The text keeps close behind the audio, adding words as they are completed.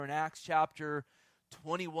in Acts chapter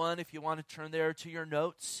 21, if you want to turn there to your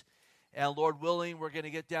notes. And Lord willing, we're going to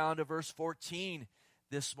get down to verse 14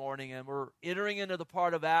 this morning. And we're entering into the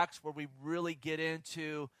part of Acts where we really get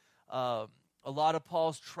into a lot of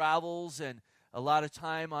Paul's travels and a lot of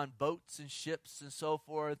time on boats and ships and so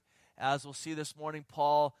forth. As we'll see this morning,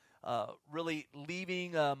 Paul really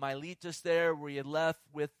leaving Miletus there, where he had left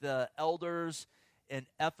with the elders in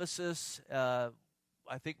Ephesus.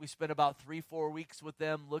 I think we spent about 3-4 weeks with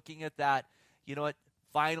them looking at that,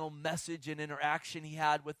 final message and interaction he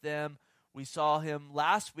had with them. We saw him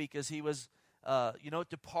last week as he was,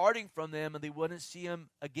 departing from them, and they wouldn't see him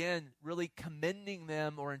again, really commending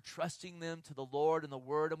them or entrusting them to the Lord and the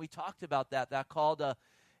Word. And we talked about that call to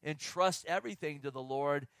entrust everything to the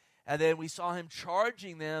Lord. And then we saw him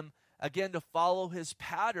charging them again to follow his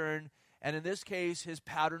pattern, and in this case, his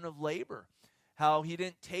pattern of labor. How he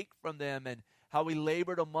didn't take from them and how he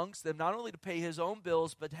labored amongst them, not only to pay his own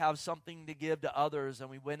bills, but to have something to give to others. And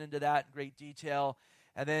we went into that in great detail.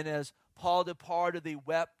 And then as Paul departed, he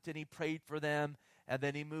wept and he prayed for them, and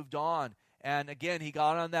then he moved on. And again, he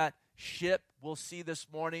got on that ship. We'll see this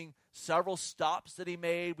morning several stops that he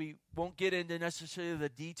made. We won't get into necessarily the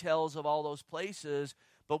details of all those places,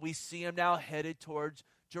 but we see him now headed towards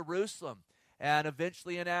Jerusalem. And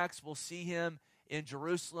eventually in Acts, we'll see him in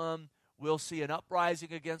Jerusalem. We'll see an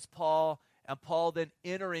uprising against Paul, and Paul then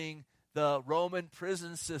entering the Roman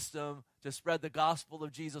prison system to spread the gospel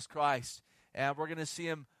of Jesus Christ. And we're going to see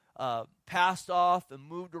him passed off and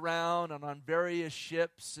moved around and on various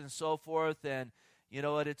ships and so forth. And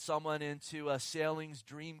it's someone into a sailing's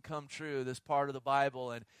dream come true, this part of the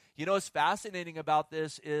Bible. And what's fascinating about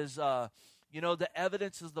this is, the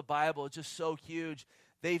evidence of the Bible is just so huge.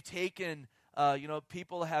 They've taken,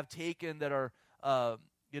 people have taken that are,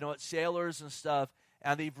 sailors and stuff,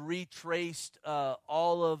 and they've retraced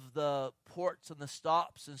all of the ports and the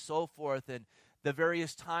stops and so forth, and the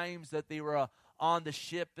various times that they were on the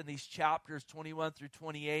ship in these chapters 21 through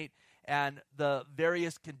 28, and the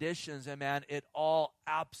various conditions. And man, it all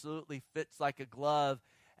absolutely fits like a glove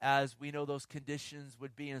as we know those conditions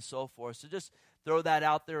would be and so forth. So just throw that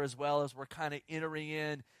out there as well as we're kind of entering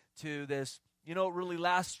in to this, really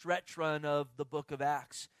last stretch run of the book of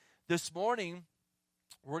Acts. This morning,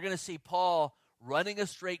 we're going to see Paul running a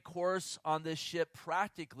straight course on this ship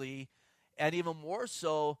practically, and even more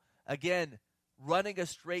so, again, running a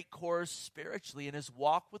straight course spiritually in his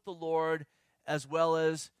walk with the Lord as well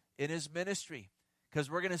as in his ministry. Because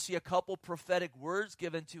we're going to see a couple prophetic words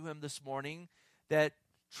given to him this morning that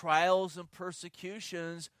trials and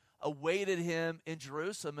persecutions awaited him in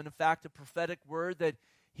Jerusalem. And in fact, a prophetic word that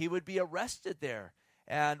he would be arrested there.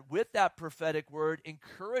 And with that prophetic word,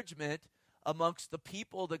 encouragement amongst the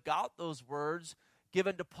people that got those words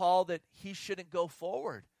given to Paul that he shouldn't go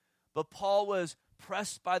forward. But Paul was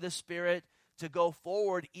pressed by the Spirit to go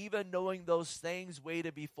forward, even knowing those things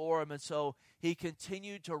waited before him. And so he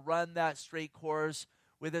continued to run that straight course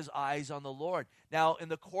with his eyes on the Lord. Now, in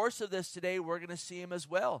the course of this today, we're going to see him as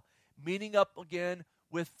well, meeting up again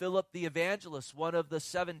with Philip the evangelist, one of the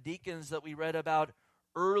 7 deacons that we read about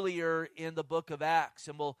earlier in the book of Acts.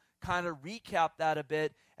 And we'll kind of recap that a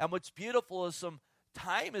bit. And what's beautiful is some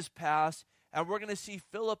time has passed, and we're going to see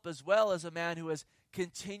Philip as well as a man who has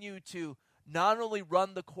continued to not only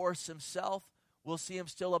run the course himself, we'll see him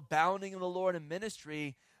still abounding in the Lord in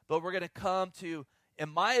ministry, but we're going to come to, in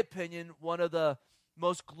my opinion, one of the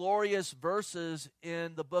most glorious verses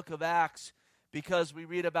in the book of Acts, because we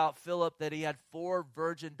read about Philip that he had 4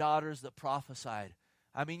 virgin daughters that prophesied.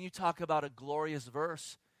 I mean, you talk about a glorious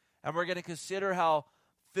verse. And we're going to consider how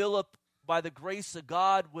Philip, by the grace of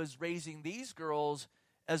God, was raising these girls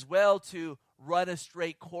as well to run a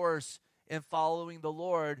straight course in following the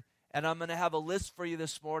Lord. And I'm going to have a list for you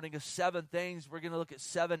this morning of 7 things. We're going to look at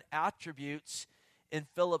 7 attributes in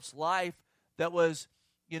Philip's life that was,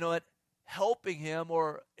 helping him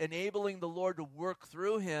or enabling the Lord to work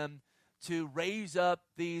through him to raise up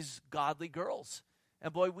these godly girls.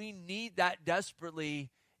 And boy, we need that desperately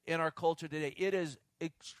in our culture today. It is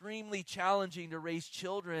extremely challenging to raise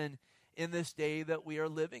children in this day that we are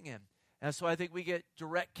living in. And so I think we get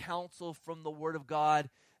direct counsel from the Word of God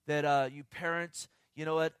that you parents,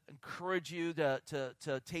 encourage you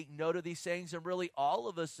to take note of these things, and really all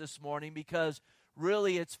of us this morning, because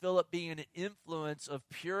really it's Philip being an influence of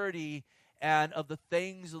purity and of the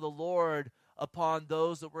things of the Lord upon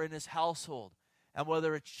those that were in his household. And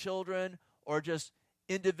whether it's children or just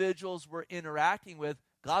individuals we're interacting with,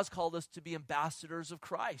 God's called us to be ambassadors of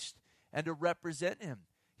Christ and to represent him.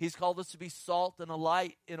 He's called us to be salt and a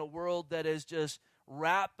light in a world that is just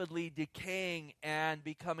rapidly decaying and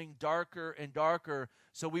becoming darker and darker.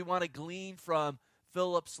 So we want to glean from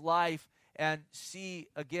Philip's life and see,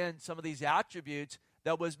 again, some of these attributes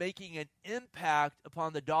that was making an impact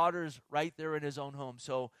upon the daughters right there in his own home.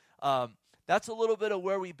 So that's a little bit of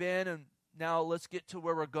where we've been, and now let's get to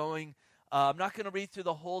where we're going. I'm not going to read through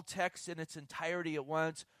the whole text in its entirety at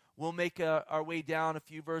once. We'll make our way down a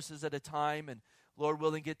few verses at a time, and Lord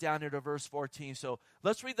willing, get down here to verse 14. So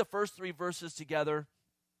let's read the first 3 verses together.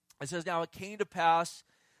 It says, "Now it came to pass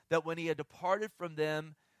that when he had departed from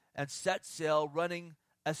them and set sail, running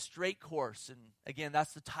a straight course," and again,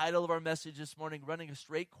 that's the title of our message this morning, running a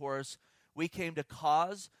straight course, "we came to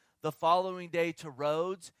Cos, the following day to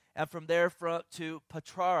Rhodes, and from there to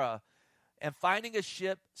Patara. And finding a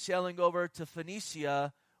ship sailing over to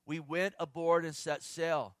Phoenicia, we went aboard and set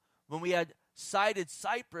sail. When we had sighted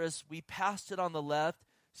Cyprus, we passed it on the left,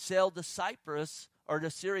 sailed to Syria,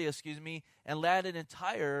 and landed in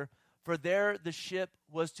Tyre, for there the ship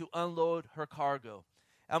was to unload her cargo."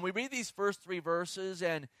 And we read these first 3 verses,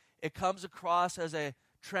 and it comes across as a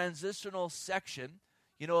transitional section,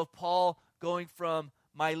 of Paul going from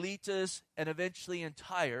Miletus and eventually in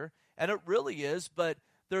Tyre, and it really is, but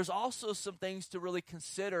there's also some things to really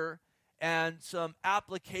consider and some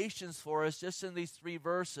applications for us just in these 3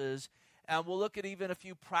 verses. And we'll look at even a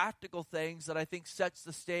few practical things that I think sets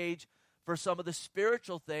the stage for some of the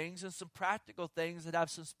spiritual things and some practical things that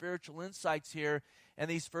have some spiritual insights here in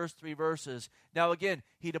these first 3 verses. Now again,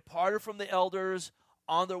 he departed from the elders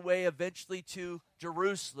on their way eventually to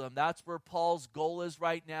Jerusalem. That's where Paul's goal is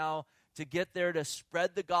right now, to get there to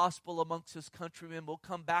spread the gospel amongst his countrymen. We'll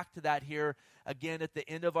come back to that here again at the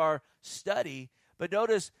end of our study. But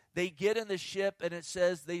notice they get in the ship and it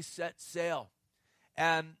says they set sail.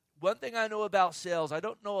 And one thing I know about sails, I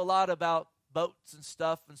don't know a lot about boats and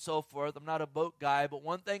stuff and so forth. I'm not a boat guy, but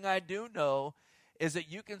one thing I do know is that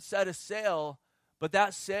you can set a sail, but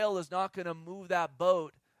that sail is not going to move that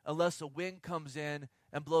boat unless a wind comes in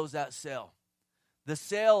and blows that sail. The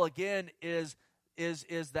sail, again, is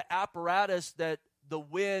the apparatus that the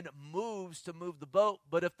wind moves to move the boat.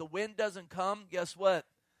 But if the wind doesn't come, guess what?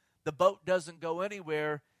 The boat doesn't go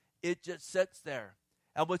anywhere. It just sits there.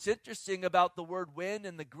 And what's interesting about the word wind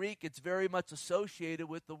in the Greek, it's very much associated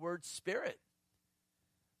with the word spirit.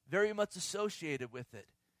 Very much associated with it.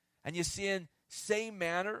 And you see, in same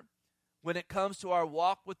manner, when it comes to our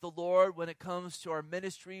walk with the Lord, when it comes to our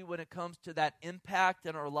ministry, when it comes to that impact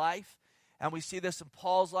in our life, and we see this in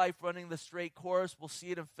Paul's life running the straight course. We'll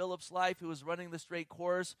see it in Philip's life, who was running the straight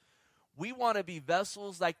course. We want to be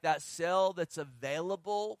vessels like that sail that's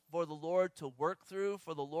available for the Lord to work through,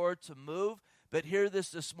 for the Lord to move. But hear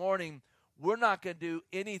this morning, we're not going to do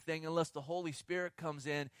anything unless the Holy Spirit comes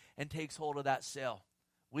in and takes hold of that sail.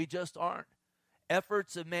 We just aren't.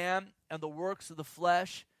 Efforts of man and the works of the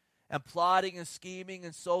flesh and plotting and scheming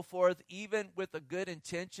and so forth, even with a good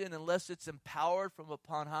intention, unless it's empowered from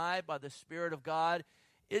upon high by the Spirit of God,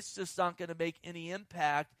 it's just not going to make any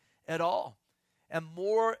impact at all. And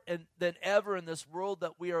more than ever in this world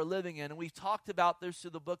that we are living in, and we've talked about this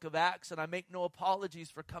through the book of Acts, and I make no apologies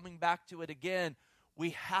for coming back to it again, we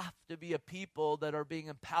have to be a people that are being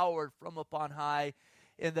empowered from upon high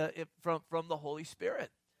from the Holy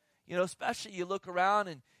Spirit. Especially you look around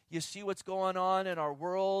and you see what's going on in our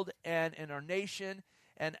world and in our nation.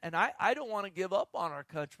 And I don't want to give up on our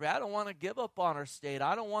country. I don't want to give up on our state.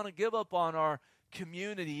 I don't want to give up on our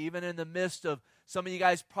community, even in the midst of, some of you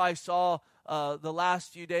guys probably saw the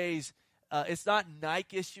last few days. It's not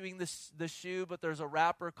Nike issuing the shoe, but there's a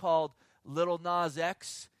rapper called Lil Nas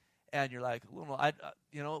X. And you're like, what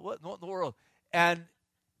in the world? And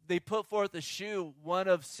they put forth a shoe, one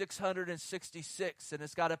of 666, and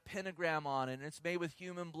it's got a pentagram on it, and it's made with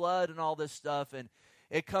human blood and all this stuff, and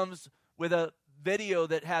it comes with a video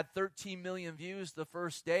that had 13 million views the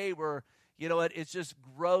first day where, it's just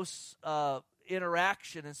gross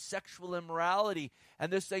interaction and sexual immorality,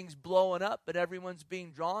 and this thing's blowing up, but everyone's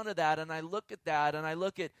being drawn to that, and I look at that, and I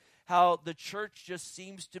look at how the church just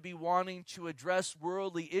seems to be wanting to address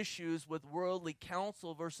worldly issues with worldly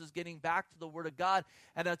counsel versus getting back to the Word of God.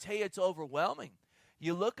 And I'll tell you, it's overwhelming.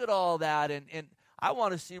 You look at all that, and I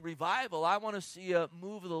want to see revival. I want to see a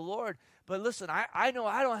move of the Lord. But listen, I know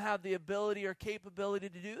I don't have the ability or capability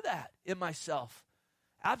to do that in myself.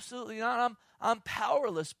 Absolutely not. I'm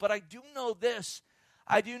powerless. But I do know this.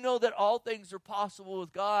 I do know that all things are possible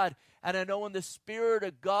with God. And I know when the Spirit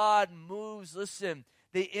of God moves, listen,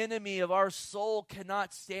 the enemy of our soul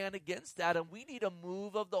cannot stand against that. And we need a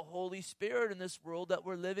move of the Holy Spirit in this world that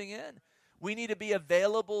we're living in. We need to be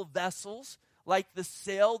available vessels like the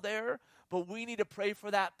sail there, but we need to pray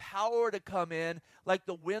for that power to come in, like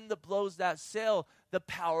the wind that blows that sail, the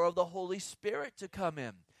power of the Holy Spirit to come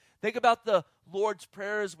in. Think about the Lord's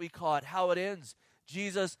Prayer, as we call it, how it ends.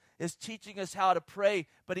 Jesus is teaching us how to pray,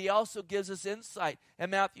 but he also gives us insight. In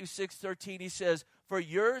Matthew 6:13, he says, "For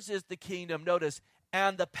yours is the kingdom," notice,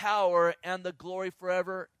 "and the power and the glory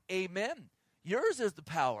forever. Amen." Yours is the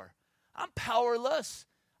power. I'm powerless.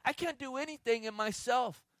 I can't do anything in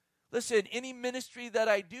myself. Listen, any ministry that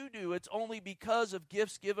I do, it's only because of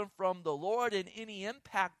gifts given from the Lord, and any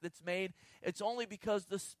impact that's made, it's only because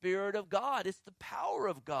the Spirit of God. It's the power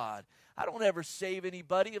of God. I don't ever save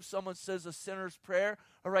anybody. If someone says a sinner's prayer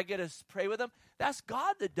or I get to pray with them, that's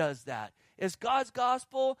God that does that. It's God's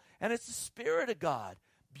gospel, and it's the Spirit of God.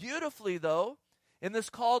 Beautifully, though, in this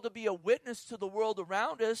call to be a witness to the world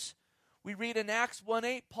around us, we read in Acts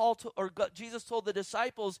 1:8, Jesus told the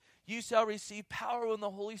disciples, "You shall receive power when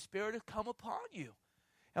the Holy Spirit has come upon you."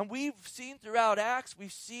 And we've seen throughout Acts,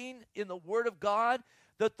 we've seen in the Word of God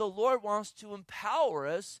that the Lord wants to empower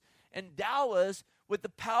us, endow us with the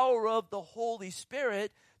power of the Holy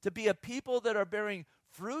Spirit to be a people that are bearing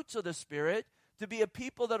fruits of the Spirit, to be a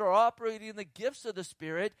people that are operating in the gifts of the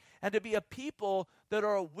Spirit, and to be a people that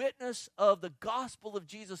are a witness of the gospel of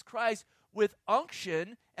Jesus Christ with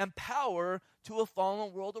unction and power to a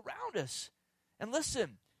fallen world around us. And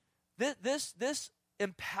listen, this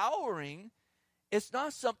empowering, it's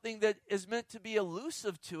not something that is meant to be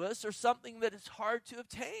elusive to us or something that is hard to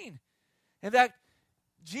obtain. In fact,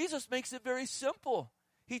 Jesus makes it very simple.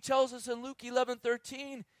 He tells us in Luke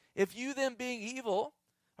 11:13, "If you then being evil,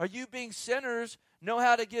 or you being sinners, know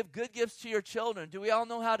how to give good gifts to your children." Do we all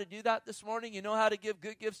know how to do that this morning? You know how to give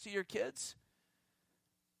good gifts to your kids?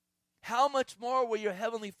 How much more will your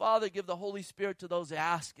Heavenly Father give the Holy Spirit to those that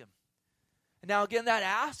ask Him? Now, again, that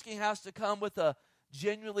asking has to come with a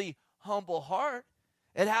genuinely humble heart.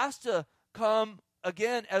 It has to come,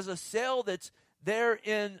 again, as a sail that's there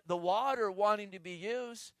in the water wanting to be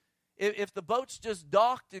used. If the boat's just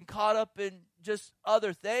docked and caught up in just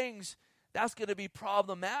other things, that's going to be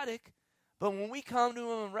problematic. But when we come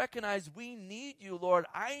to Him and recognize we need you, Lord,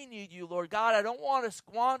 I need you, Lord God, I don't want to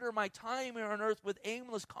squander my time here on earth with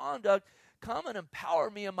aimless conduct. Come and empower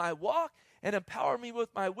me in my walk and empower me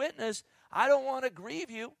with my witness. I don't want to grieve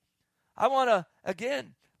you. I want to,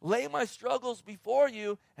 again, lay my struggles before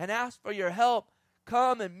you and ask for your help.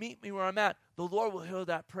 Come and meet me where I'm at. The Lord will hear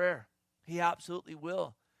that prayer. He absolutely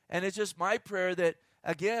will. And it's just my prayer that,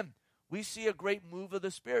 again, we see a great move of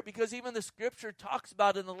the Spirit, because even the Scripture talks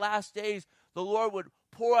about in the last days, the Lord would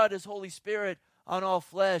pour out His Holy Spirit on all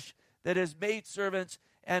flesh, that His maidservants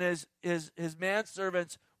and His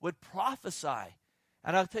manservants would prophesy.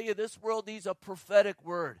 And I'll tell you, this world needs a prophetic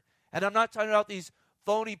word. And I'm not talking about these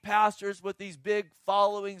phony pastors with these big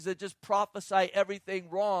followings that just prophesy everything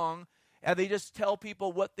wrong, and they just tell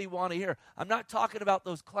people what they want to hear. I'm not talking about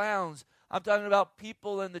those clowns. I'm talking about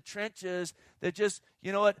people in the trenches that just,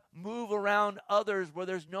 move around others where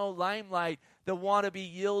there's no limelight, that want to be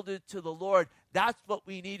yielded to the Lord. That's what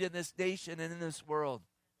we need in this nation and in this world.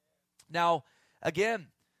 Now,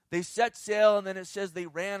 again, they set sail, and then it says they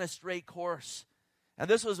ran a straight course. And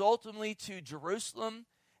this was ultimately to Jerusalem,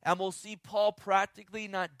 and we'll see Paul practically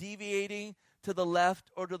not deviating to the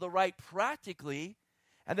left or to the right practically.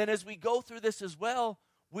 And then as we go through this as well,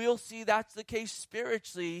 we'll see that's the case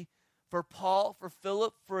spiritually for Paul, for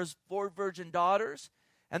Philip, for his 4 virgin daughters.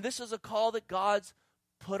 And this is a call that God's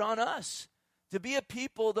put on us, to be a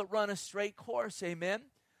people that run a straight course, amen?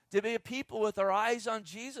 To be a people with our eyes on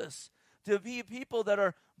Jesus, to be a people that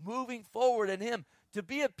are moving forward in Him, to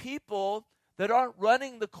be a people that aren't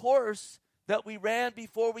running the course that we ran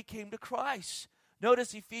before we came to Christ.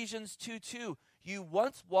 Notice Ephesians 2:2, "You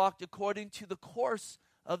once walked according to the course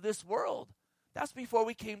of this world." That's before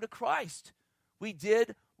we came to Christ. We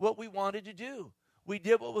did what we wanted to do. We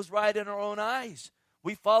did what was right in our own eyes.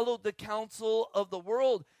 We followed the counsel of the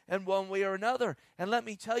world in one way or another. And let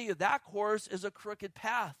me tell you, that course is a crooked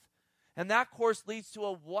path. And that course leads to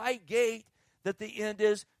a wide gate that the end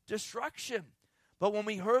is destruction. But when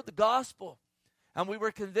we heard the gospel and we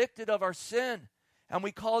were convicted of our sin and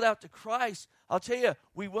we called out to Christ, I'll tell you,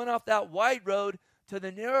 we went off that wide road to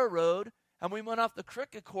the narrow road, and we went off the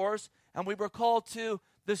crooked course, and we were called to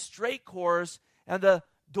the straight course, and the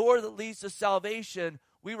door that leads to salvation,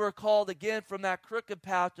 we were called again from that crooked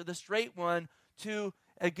path to the straight one to,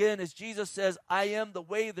 again, as Jesus says, "I am the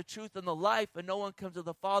way, the truth, and the life, and no one comes to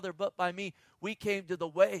the Father but by me." We came to the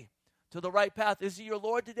way, to the right path. Is He your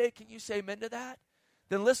Lord today? Can you say amen to that?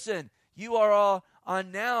 Then listen, you are all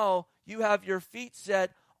on now, you have your feet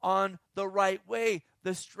set on the right way,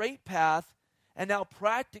 the straight path, and now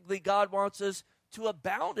practically God wants us to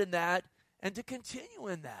abound in that and to continue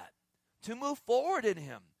in that, to move forward in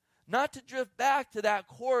Him, not to drift back to that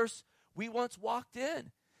course we once walked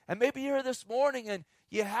in. And maybe you're here this morning and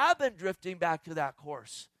you have been drifting back to that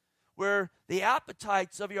course where the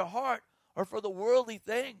appetites of your heart are for the worldly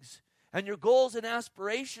things, and your goals and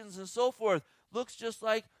aspirations and so forth looks just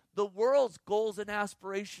like the world's goals and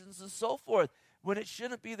aspirations and so forth, when it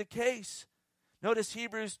shouldn't be the case. Notice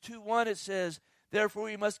Hebrews 2:1, it says, therefore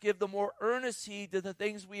we must give the more earnest heed to the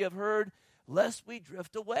things we have heard, lest we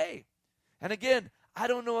drift away. And again, I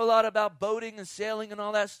don't know a lot about boating and sailing and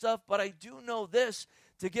all that stuff, but I do know this: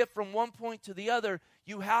 to get from one point to the other,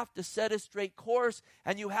 you have to set a straight course,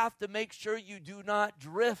 and you have to make sure you do not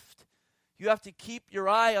drift. You have to keep your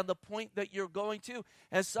eye on the point that you're going to.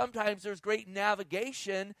 And sometimes there's great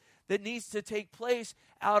navigation that needs to take place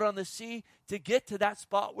out on the sea to get to that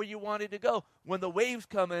spot where you wanted to go. When the waves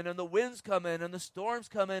come in and the winds come in and the storms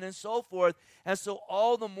come in and so forth. And so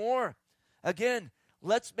all the more, again,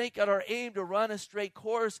 let's make it our aim to run a straight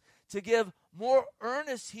course, to give more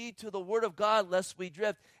earnest heed to the word of God, lest we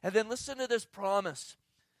drift. And then listen to this promise.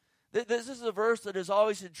 This is a verse that has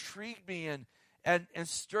always intrigued me and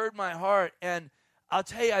stirred my heart. And I'll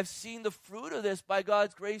tell you, I've seen the fruit of this by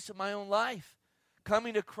God's grace in my own life.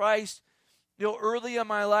 Coming to Christ, early in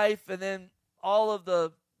my life, and then all of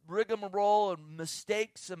the rigmarole and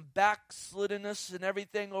mistakes and backsliddenness and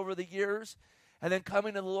everything over the years. And then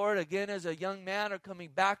coming to the Lord again as a young man, or coming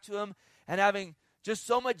back to Him and having just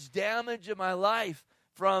so much damage in my life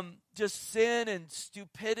from just sin and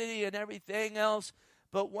stupidity and everything else.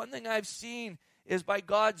 But one thing I've seen is by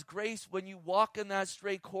God's grace, when you walk in that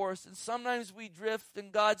straight course, and sometimes we drift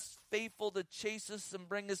and God's faithful to chase us and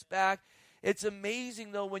bring us back. It's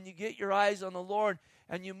amazing, though, when you get your eyes on the Lord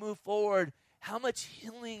and you move forward, how much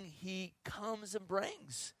healing He comes and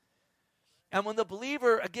brings. And when the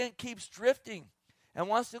believer, again, keeps drifting and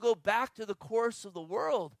wants to go back to the course of the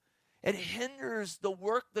world, it hinders the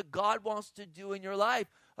work that God wants to do in your life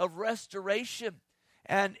of restoration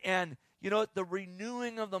and the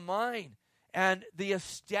renewing of the mind and the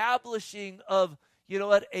establishing of,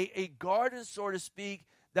 a garden, so to speak,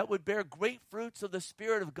 that would bear great fruits of the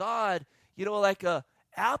Spirit of God, like a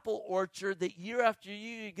apple orchard that year after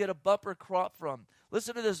year you get a bumper crop from.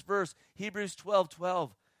 Listen to this verse, Hebrews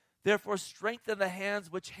 12:12. Therefore strengthen the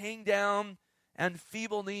hands which hang down and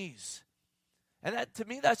feeble knees. And that, to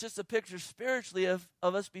me, that's just a picture spiritually of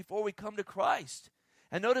us before we come to Christ.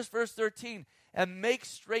 And notice verse 13, and make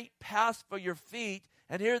straight paths for your feet,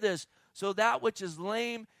 and hear this, so that which is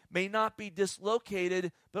lame may not be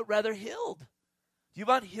dislocated, but rather healed. Do you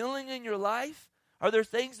want healing in your life? Are there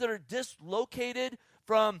things that are dislocated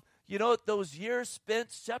from, those years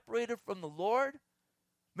spent separated from the Lord?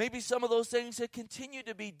 Maybe some of those things that continue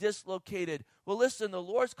to be dislocated. Well, listen, the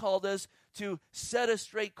Lord's called us to set a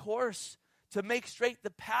straight course, to make straight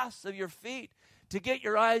the paths of your feet, to get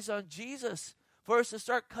your eyes on Jesus, for us to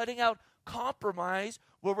start cutting out compromise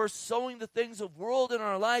where we're sowing the things of world in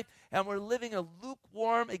our life and we're living a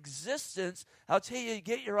lukewarm existence. I'll tell you,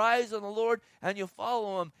 get your eyes on the Lord and you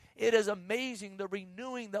follow Him. It is amazing the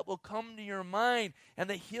renewing that will come to your mind and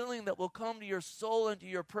the healing that will come to your soul and to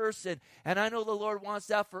your person. And I know the Lord wants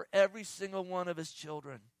that for every single one of His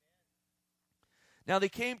children. Now they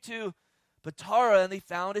came to Patara and they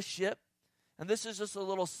found a ship. And this is just a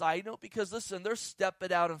little side note because, listen, they're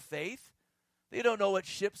stepping out in faith. They don't know what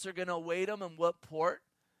ships are going to await them and what port.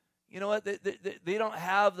 You know what? They don't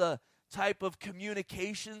have the type of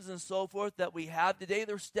communications and so forth that we have today.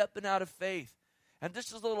 They're stepping out of faith. And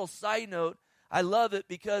just as a little side note, I love it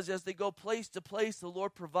because as they go place to place, the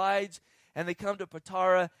Lord provides, and they come to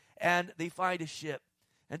Patara and they find a ship.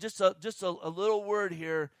 And just a little word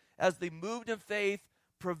here, as they moved in faith,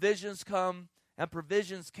 provisions come and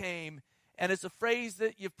provisions came. And it's a phrase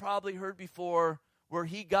that you've probably heard before, where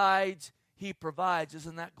He guides, He provides.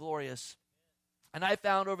 Isn't that glorious? And I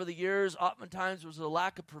found over the years, oftentimes there's a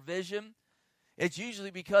lack of provision. It's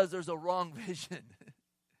usually because there's a wrong vision.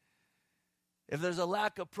 If there's a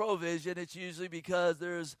lack of provision, it's usually because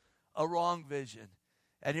there's a wrong vision.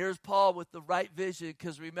 And here's Paul with the right vision,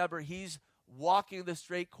 because remember, he's walking the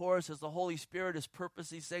straight course as the Holy Spirit has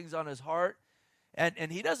purposed these things on his heart.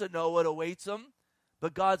 And he doesn't know what awaits him,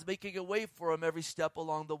 but God's making a way for him every step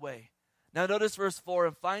along the way. Now notice verse 4,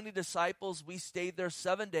 and finding disciples, we stayed there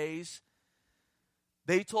 7 days.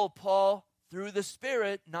 They told Paul through the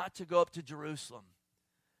Spirit not to go up to Jerusalem.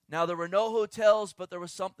 Now there were no hotels, but there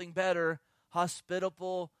was something better,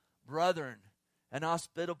 hospitable brethren and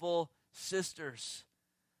hospitable sisters.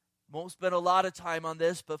 Won't spend a lot of time on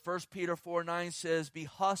this, but 1 Peter 4:9 says, be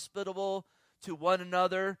hospitable to one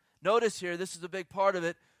another. Notice here, this is a big part of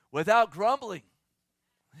it, without grumbling.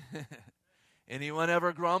 Anyone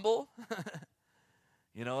ever grumble?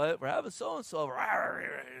 You know what? We're having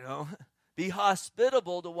so-and-so. Be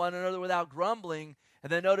hospitable to one another without grumbling.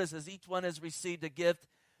 And then notice, as each one has received a gift,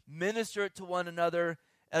 minister it to one another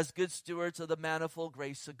as good stewards of the manifold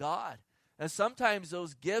grace of God. And sometimes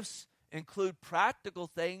those gifts include practical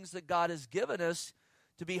things that God has given us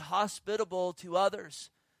to be hospitable to others,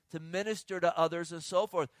 to minister to others, and so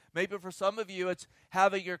forth. Maybe for some of you, it's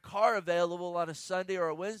having your car available on a Sunday or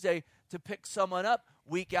a Wednesday to pick someone up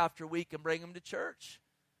week after week and bring them to church.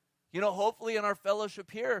 Hopefully in our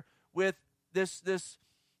fellowship here with this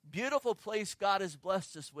beautiful place God has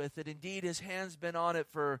blessed us with, and indeed His hand's been on it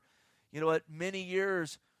for, many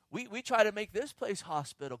years. We try to make this place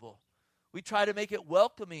hospitable. We try to make it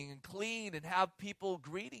welcoming and clean and have people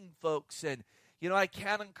greeting folks. And, I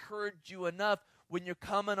can't encourage you enough when you're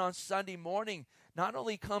coming on Sunday morning, not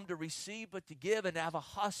only come to receive, but to give and have a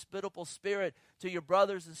hospitable spirit to your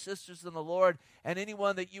brothers and sisters in the Lord and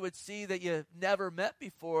anyone that you would see that you never met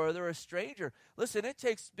before or they're a stranger. Listen, it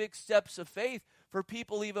takes big steps of faith for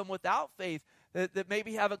people even without faith that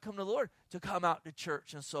maybe haven't come to the Lord to come out to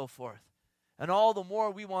church and so forth. And all the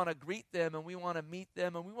more we want to greet them and we want to meet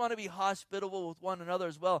them and we want to be hospitable with one another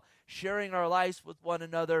as well, sharing our lives with one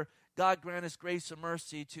another. God grant us grace and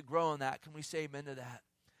mercy to grow in that. Can we say amen to that?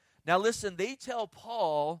 Now listen, they tell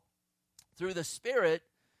Paul through the Spirit,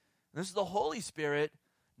 this is the Holy Spirit,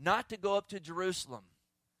 not to go up to Jerusalem.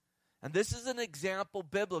 And this is an example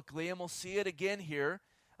biblically, and we'll see it again here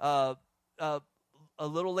a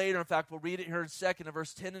little later. In fact, we'll read it here in a second in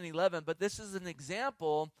verse 10 and 11. But this is an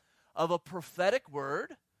example of a prophetic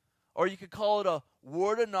word, or you could call it a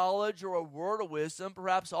word of knowledge or a word of wisdom,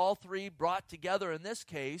 perhaps all three brought together in this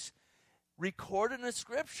case, recorded in the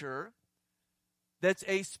Scripture that's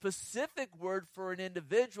a specific word for an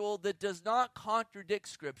individual that does not contradict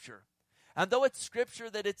Scripture. And though it's Scripture,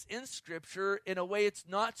 that it's in Scripture, in a way it's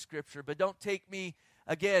not Scripture. But don't take me,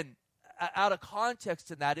 again, out of context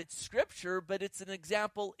in that. It's Scripture, but it's an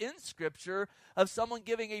example in Scripture of someone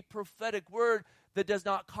giving a prophetic word that does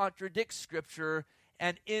not contradict Scripture,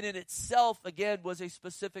 and in it itself, again, was a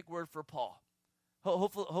specific word for Paul.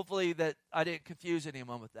 Hopefully that I didn't confuse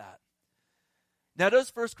anyone with that. Now,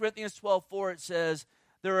 does 1 Corinthians 12:4, it says,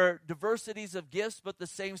 there are diversities of gifts, but the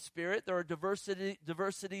same Spirit. There are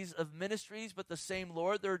diversities of ministries, but the same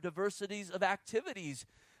Lord. There are diversities of activities,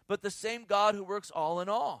 but the same God who works all in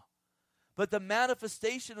all. But the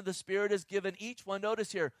manifestation of the Spirit is given each one,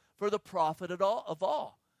 notice here, for the profit of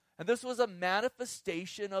all. And this was a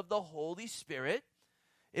manifestation of the Holy Spirit.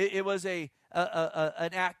 It was an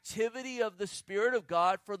activity of the Spirit of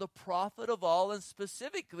God for the profit of all, and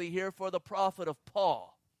specifically here for the profit of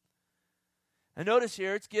Paul. And notice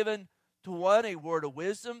here, it's given to one a word of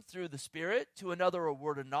wisdom through the Spirit, to another a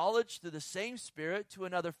word of knowledge through the same Spirit, to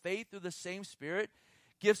another faith through the same Spirit,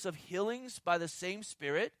 gifts of healings by the same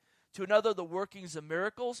Spirit, to another the workings of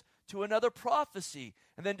miracles, to another prophecy,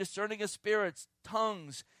 and then discerning of spirits,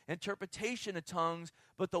 tongues, interpretation of tongues.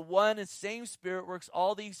 But the one and same Spirit works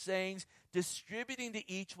all these things, distributing to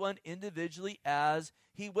each one individually as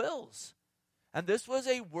He wills. And this was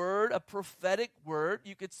a word, a prophetic word.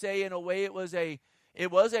 You could say in a way it was a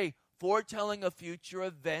foretelling of future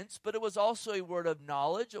events, but it was also a word of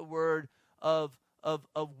knowledge, a word of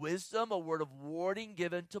wisdom, a word of warning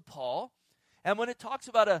given to Paul. And when it talks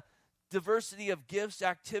about a diversity of gifts,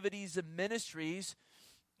 activities, and ministries,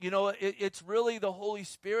 it's really the Holy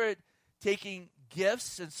Spirit taking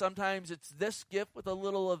gifts, and sometimes it's this gift with a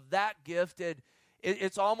little of that gift, and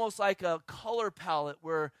it's almost like a color palette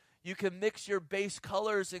where you can mix your base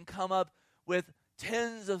colors and come up with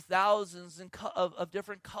tens of thousands of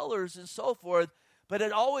different colors and so forth, but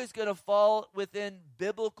it's always going to fall within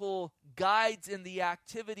biblical guides in the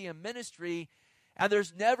activity and ministry. And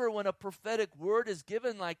there's never, when a prophetic word is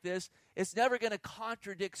given like this, it's never going to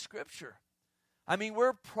contradict Scripture. I mean,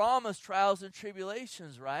 we're promised trials and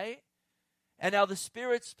tribulations, right? And now the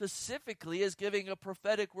Spirit specifically is giving a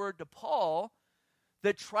prophetic word to Paul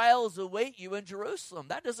that trials await you in Jerusalem.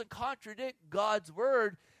 That doesn't contradict God's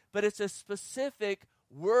word, but it's a specific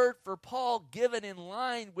word for Paul given in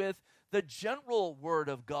line with the general word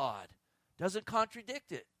of God. Doesn't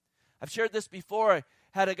contradict it. I've shared this before. I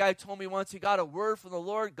had a guy told me once he got a word from the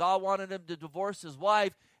Lord. God wanted him to divorce his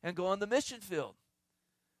wife and go on the mission field.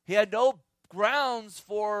 He had no grounds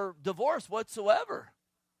for divorce whatsoever.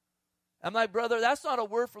 I'm like, brother, that's not a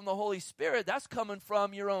word from the Holy Spirit. That's coming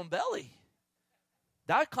from your own belly.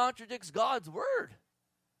 That contradicts God's word.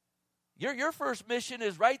 Your first mission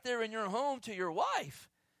is right there in your home to your wife.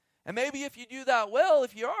 And maybe if you do that well,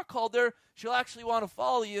 if you are called there, she'll actually want to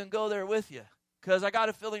follow you and go there with you. Because I got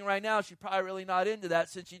a feeling right now she's probably really not into that,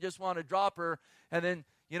 since you just want to drop her and then,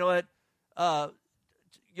 you know what,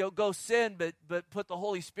 go sin, but put the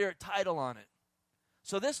Holy Spirit title on it.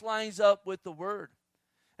 So this lines up with the word.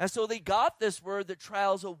 And so they got this word that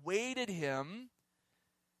trials awaited him.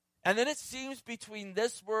 And then it seems between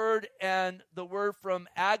this word and the word from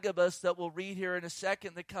Agabus that we'll read here in a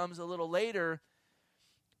second that comes a little later,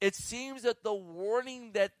 it seems that the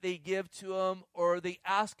warning that they give to him, or they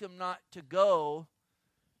ask him not to go,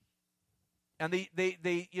 and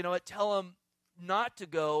they tell him not to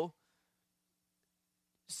go,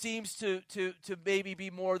 seems to maybe be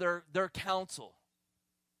more their counsel.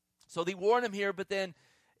 So they warn him here, but then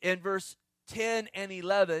in verse 10 and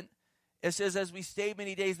 11, it says, as we stayed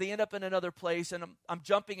many days, they end up in another place, and I'm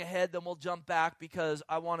jumping ahead, then we'll jump back because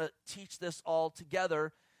I want to teach this all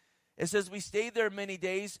together. It says, we stayed there many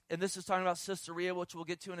days, and this is talking about Caesarea, which we'll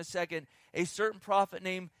get to in a second. A certain prophet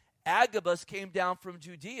named Agabus came down from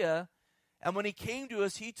Judea, and when he came to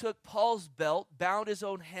us, he took Paul's belt, bound his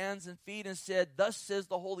own hands and feet, and said, thus says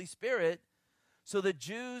the Holy Spirit, so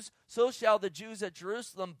shall the Jews at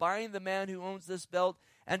Jerusalem bind the man who owns this belt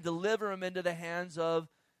and deliver him into the hands of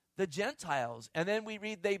the Gentiles. And then we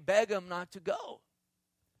read they beg him not to go.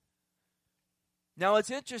 Now it's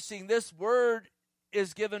interesting, this word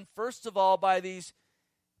is given first of all by these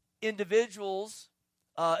individuals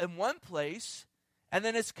in one place, and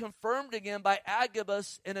then it's confirmed again by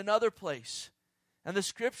Agabus in another place. And the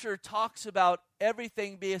scripture talks about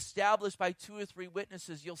everything be established by 2 or 3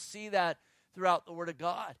 witnesses. You'll see that throughout the Word of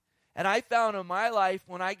God. And I found in my life,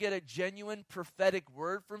 when I get a genuine prophetic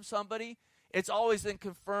word from somebody, it's always then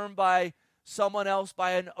confirmed by someone else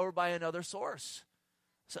or by another source.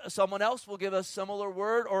 So someone else will give a similar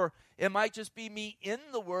word, or it might just be me in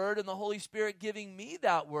the Word and the Holy Spirit giving me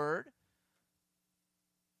that word.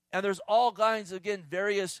 And there's all kinds, again,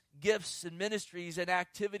 various gifts and ministries and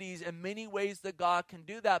activities and many ways that God can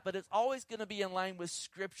do that. But it's always going to be in line with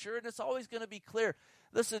Scripture, and it's always going to be clear.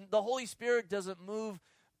 Listen, the Holy Spirit doesn't move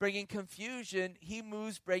bringing confusion. He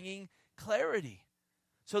moves bringing clarity.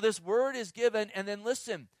 So this word is given, and then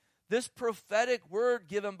listen, this prophetic word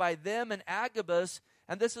given by them and Agabus,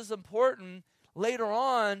 and this is important, later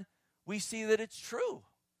on we see that it's true.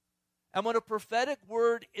 And when a prophetic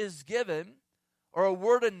word is given, or a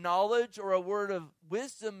word of knowledge or a word of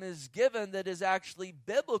wisdom is given that is actually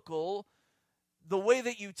biblical, the way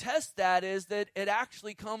that you test that is that it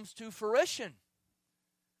actually comes to fruition.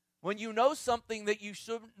 When you know something that you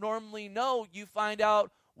shouldn't normally know, you find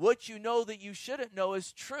out what you know that you shouldn't know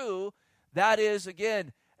is true. That is,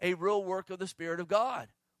 again, a real work of the Spirit of God.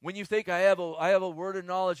 When you think I have a word of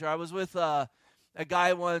knowledge, or I was with a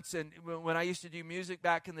guy once, and when I used to do music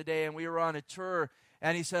back in the day, and we were on a tour,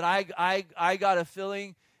 and he said, I got a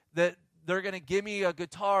feeling that they're going to give me a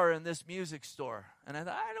guitar in this music store. And I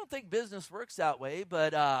thought, I don't think business works that way,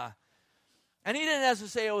 but and he didn't necessarily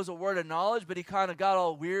say it was a word of knowledge, but he kind of got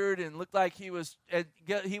all weird and looked like he went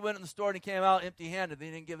in the store and he came out empty-handed.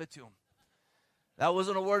 They didn't give it to him. That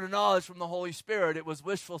wasn't a word of knowledge from the Holy Spirit. It was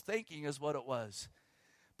wishful thinking is what it was.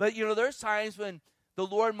 But, there's times when the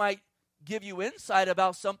Lord might give you insight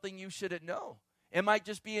about something you shouldn't know. It might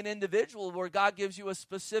just be an individual where God gives you a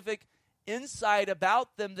specific insight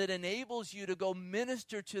about them that enables you to go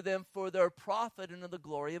minister to them for their profit and to the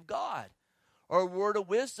glory of God. Or a word of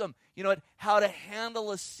wisdom, how to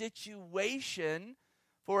handle a situation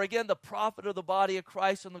for, again, the profit of the body of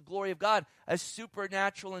Christ and the glory of God, a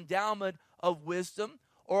supernatural endowment of wisdom.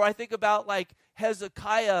 Or I think about like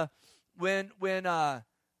Hezekiah, when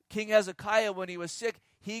King Hezekiah, when he was sick,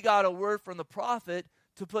 he got a word from the prophet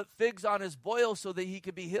to put figs on his boil so that he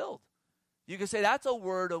could be healed. You can say that's a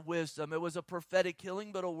word of wisdom. It was a prophetic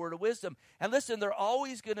healing, but a word of wisdom. And listen, they're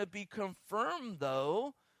always going to be confirmed,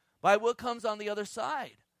 though, by what comes on the other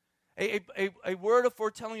side. A word of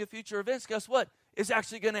foretelling of future events, guess what? Is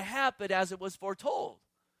actually going to happen as it was foretold.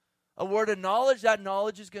 A word of knowledge, that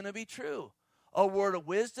knowledge is going to be true. A word of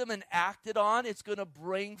wisdom and acted on, it's going to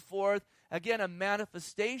bring forth, again, a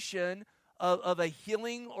manifestation of a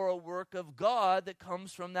healing or a work of God that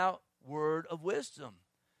comes from that word of wisdom.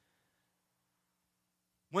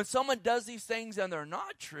 When someone does these things and they're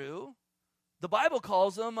not true, the Bible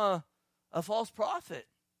calls them a false prophet.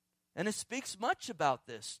 And it speaks much about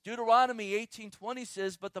this. Deuteronomy 18:20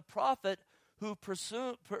 says, but the prophet who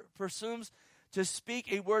presumes to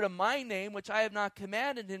speak a word of my name, which I have not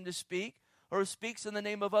commanded him to speak, or speaks in the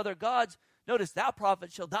name of other gods, notice that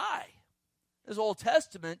prophet shall die. This is Old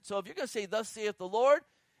Testament. So if you're going to say, thus saith the Lord,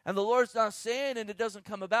 and the Lord's not saying and it doesn't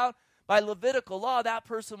come about, by Levitical law, that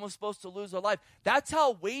person was supposed to lose their life. That's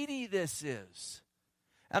how weighty this is.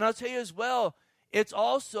 And I'll tell you as well, it's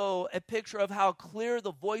also a picture of how clear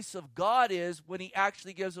the voice of God is when he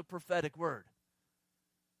actually gives a prophetic word,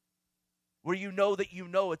 where you know that you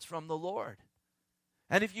know it's from the Lord.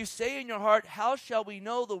 And if you say in your heart, how shall we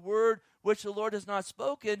know the word which the Lord has not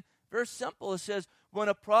spoken? Very simple. It says, when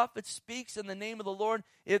a prophet speaks in the name of the Lord,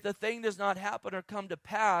 if the thing does not happen or come to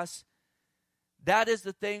pass, that is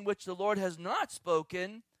the thing which the Lord has not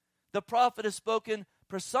spoken. The prophet has spoken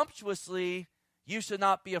presumptuously. You should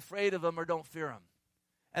not be afraid of him or don't fear him.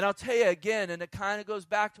 And I'll tell you again, and it kind of goes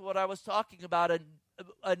back to what I was talking about,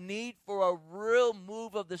 a need for a real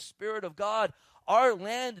move of the Spirit of God. Our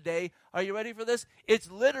land today, are you ready for this? It's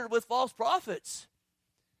littered with false prophets.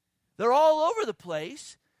 They're all over the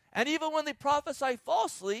place. And even when they prophesy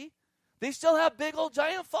falsely, they still have big old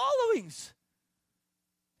giant followings.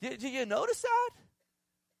 Do you notice that?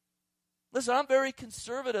 Listen, I'm very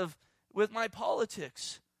conservative with my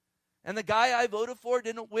politics. And the guy I voted for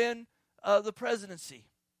didn't win the presidency.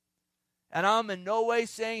 And I'm in no way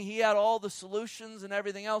saying he had all the solutions and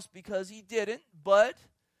everything else, because he didn't. But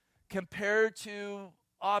compared to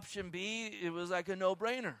option B, it was like a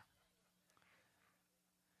no-brainer.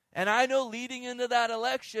 And I know leading into that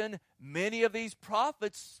election, many of these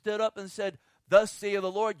prophets stood up and said, thus saith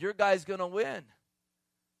the Lord, your guy's going to win.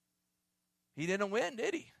 He didn't win,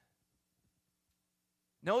 did he?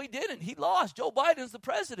 No, he didn't. He lost. Joe Biden's the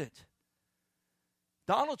president.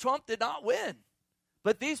 Donald Trump did not win.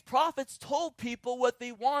 But these prophets told people what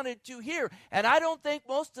they wanted to hear. And I don't think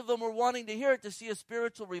most of them were wanting to hear it to see a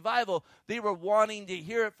spiritual revival. They were wanting to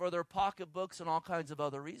hear it for their pocketbooks and all kinds of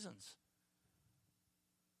other reasons.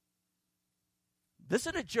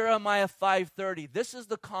 Listen to Jeremiah 5:30. This is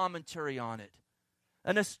the commentary on it.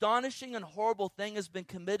 An astonishing and horrible thing has been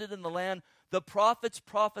committed in the land. The prophets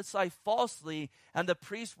prophesy falsely, and the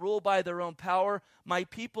priests rule by their own power. My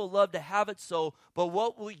people love to have it so, but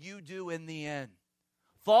what will you do in the end?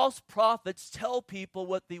 False prophets tell people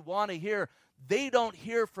what they want to hear. They don't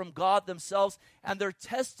hear from God themselves, and they're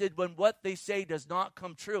tested when what they say does not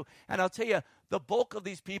come true. And I'll tell you, the bulk of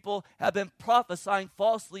these people have been prophesying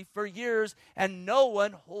falsely for years, and no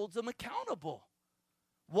one holds them accountable.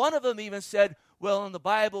 One of them even said, well, in the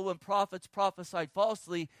Bible, when prophets prophesied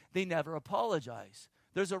falsely, they never apologize.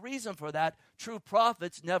 There's a reason for that. True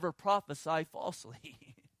prophets never prophesy falsely.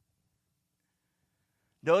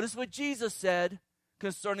 Notice what Jesus said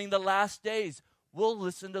concerning the last days. We'll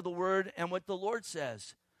listen to the word and what the Lord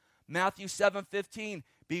says. Matthew 7:15,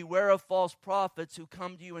 beware of false prophets who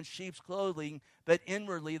come to you in sheep's clothing, but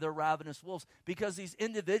inwardly they're ravenous wolves. Because these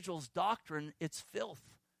individuals' doctrine, it's filth.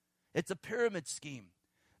 It's a pyramid scheme.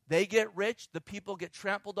 They get rich, the people get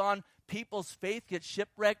trampled on, people's faith gets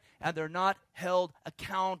shipwrecked, and they're not held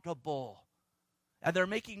accountable. And they're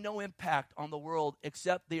making no impact on the world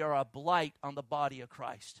except they are a blight on the body of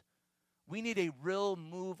Christ. We need a real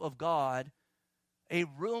move of God, a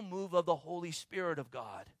real move of the Holy Spirit of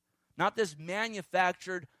God. Not this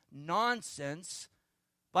manufactured nonsense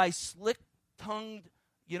by slick-tongued,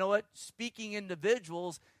 speaking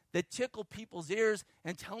individuals that tickle people's ears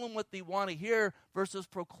and tell them what they want to hear versus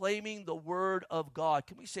proclaiming the word of God.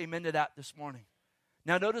 Can we say amen to that this morning?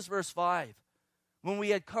 Now notice verse 5. When we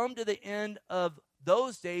had come to the end of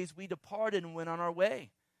those days, we departed and went on our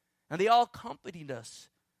way. And they all accompanied us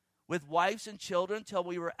with wives and children till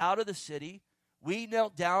we were out of the city. We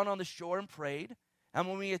knelt down on the shore and prayed. And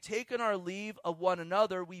when we had taken our leave of one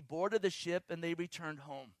another, we boarded the ship and they returned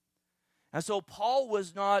home. And so Paul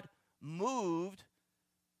was not moved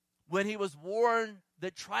when he was warned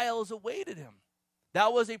that trials awaited him.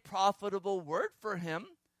 That was a profitable word for him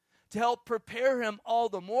to help prepare him all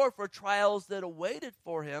the more for trials that awaited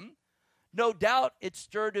for him. No doubt it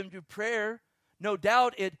stirred him to prayer. No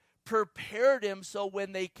doubt it prepared him so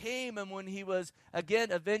when they came and when he was, again,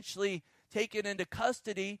 eventually taken into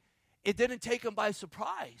custody, it didn't take him by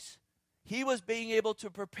surprise. He was being able to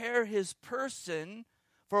prepare his person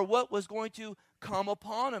for what was going to come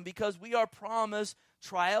upon him, because we are promised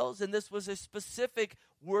trials, and this was a specific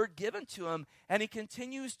word given to him, and he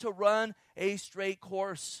continues to run a straight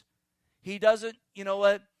course. He doesn't,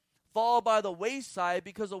 fall by the wayside,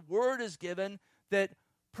 because a word is given that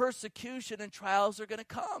persecution and trials are going to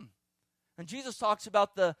come. And Jesus talks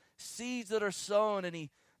about the seeds that are sown, and he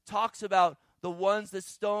talks about the ones that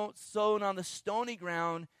sown on the stony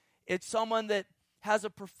ground. It's someone that has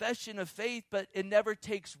a profession of faith, but it never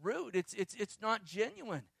takes root. It's not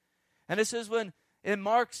genuine. And it says in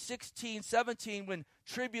Mark 16:17, when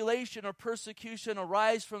tribulation or persecution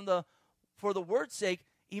arise for the word's sake,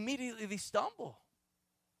 immediately they stumble.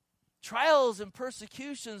 Trials and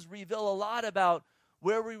persecutions reveal a lot about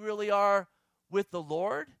where we really are with the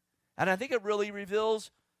Lord. And I think it really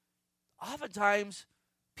reveals oftentimes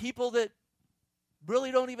people that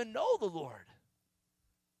really don't even know the Lord.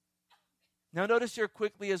 Now notice here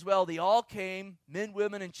quickly as well, they all came, men,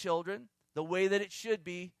 women, and children. the way that it should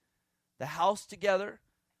be, the house together,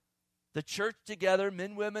 the church together,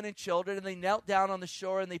 men, women, and children, and they knelt down on the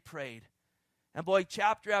shore and they prayed. And boy,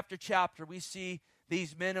 chapter after chapter, we see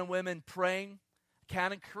these men and women praying. I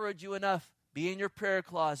can't encourage you enough. Be in your prayer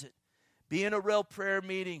closet. Be in a real prayer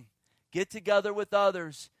meeting. Get together with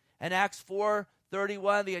others. And Acts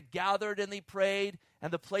 4:31, they had gathered and they prayed,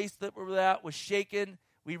 and the place that we were at was shaken.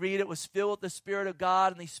 We read it was filled with the Spirit of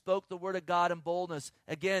God, and they spoke the word of God in boldness.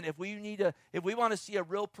 Again, if we want to see a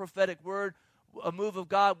real prophetic word, a move of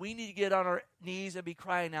God, we need to get on our knees and be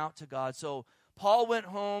crying out to God. So Paul went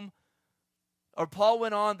on,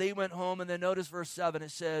 they went home, and then notice verse 7,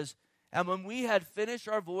 it says, and when we had finished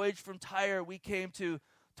our voyage from Tyre, we came to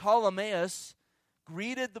Ptolemais,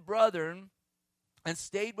 greeted the brethren, and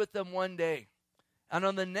stayed with them one day. And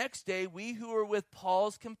on the next day, we who were with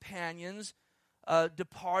Paul's companions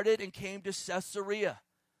departed and came to Caesarea.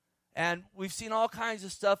 And we've seen all kinds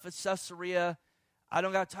of stuff at Caesarea. I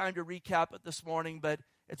don't got time to recap it this morning, but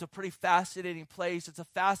it's a pretty fascinating place. It's a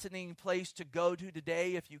fascinating place to go to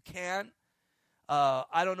today if you can.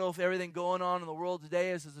 I don't know if everything going on in the world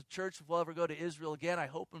today is as a church, if we'll ever go to Israel again. I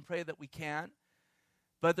hope and pray that we can.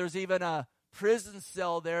 But there's even a prison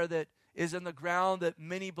cell there that is in the ground that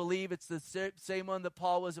many believe it's the same one that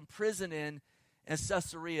Paul was imprisoned in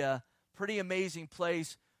Caesarea. Pretty amazing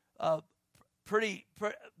place. The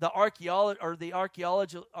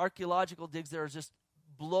archaeological digs there is just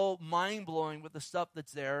mind-blowing with the stuff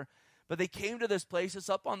that's there. But they came to this place. It's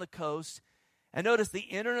up on the coast. And notice, they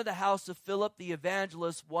entered into the house of Philip the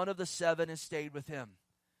evangelist, one of the 7, and stayed with him.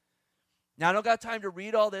 Now, I don't got time to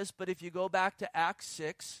read all this, but if you go back to Acts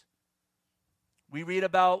 6, we read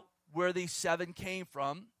about where these 7 came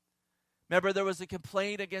from. Remember, there was a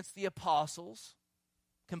complaint against the apostles.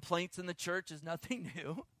 Complaints in the church is nothing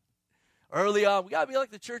new. Early on, we got to be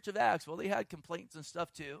like the church of Acts. Well, they had complaints and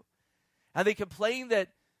stuff too. And they complained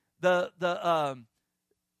that the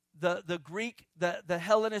Greek, the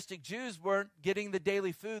Hellenistic Jews weren't getting the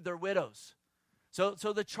daily food, their widows. So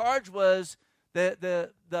the charge was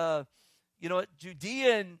the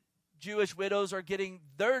Judean Jewish widows are getting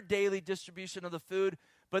their daily distribution of the food,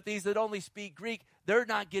 but these that only speak Greek, they're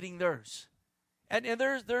not getting theirs. And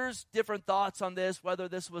there's different thoughts on this, whether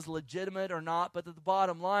this was legitimate or not, but at the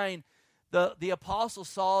bottom line, the apostles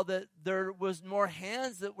saw that there was more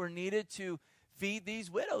hands that were needed to feed these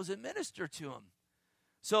widows and minister to them.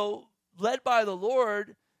 So, led by the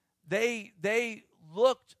Lord, they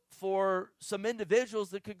looked for some individuals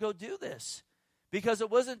that could go do this, because it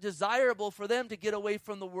wasn't desirable for them to get away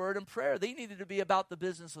from the word and prayer. They needed to be about the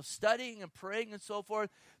business of studying and praying and so forth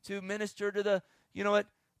to minister to the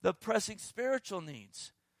pressing spiritual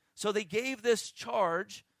needs. So they gave this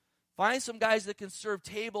charge. Find some guys that can serve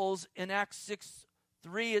tables. In Acts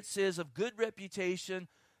 6:3, it says, of good reputation,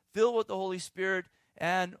 filled with the Holy Spirit,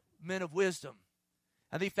 and men of wisdom.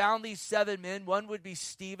 And they found these 7 men. One would be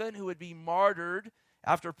Stephen, who would be martyred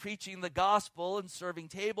after preaching the gospel and serving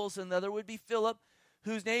tables. And the other would be Philip,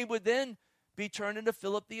 whose name would then be turned into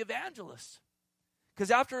Philip the evangelist.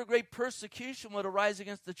 Because after a great persecution would arise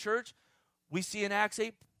against the church, we see in Acts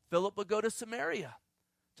 8, Philip would go to Samaria,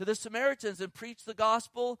 to the Samaritans, and preach the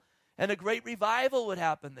gospel, and a great revival would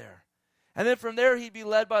happen there. And then from there, he'd be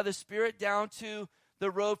led by the Spirit down to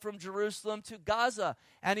the road from Jerusalem to Gaza.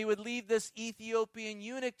 And he would lead this Ethiopian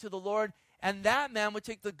eunuch to the Lord, and that man would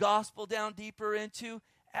take the gospel down deeper into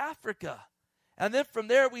Africa. And then from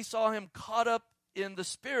there, we saw him caught up in the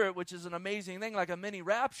Spirit, which is an amazing thing, like a mini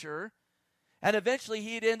rapture. And eventually,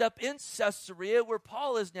 he'd end up in Caesarea, where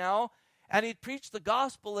Paul is now, and he'd preach the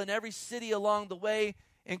gospel in every city along the way,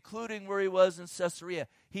 including where he was in Caesarea.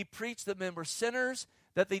 He preached that men were sinners,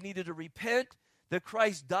 that they needed to repent, that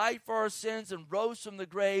Christ died for our sins and rose from the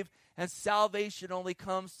grave, and salvation only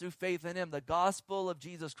comes through faith in him, the gospel of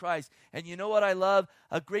Jesus Christ. And you know what I love?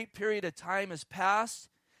 A great period of time has passed,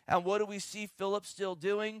 and what do we see Philip still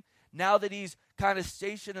doing? Now that he's kind of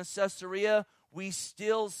stationed in Caesarea, we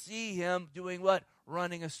still see him doing what?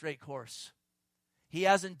 Running a straight course. He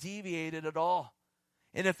hasn't deviated at all.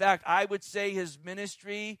 And in fact, I would say his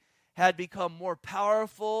ministry had become more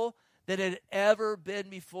powerful than it had ever been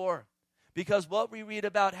before. Because what we read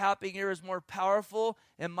about happening here is more powerful,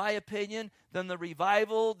 in my opinion, than the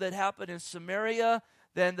revival that happened in Samaria,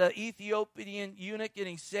 than the Ethiopian eunuch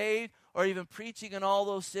getting saved, or even preaching in all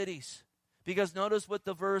those cities. Because notice what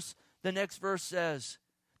the next verse says.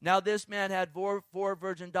 Now this man had four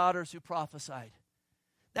virgin daughters who prophesied.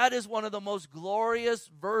 That is one of the most glorious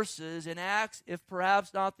verses in Acts, if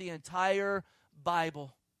perhaps not the entire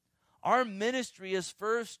Bible. Our ministry is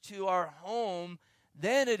first to our home,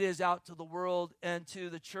 then it is out to the world and to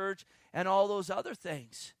the church and all those other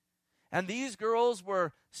things. And these girls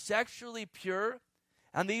were sexually pure.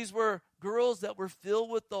 And these were girls that were filled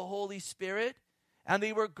with the Holy Spirit. And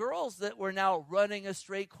they were girls that were now running a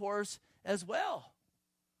straight course as well.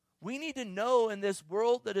 We need to know in this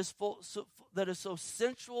world that is so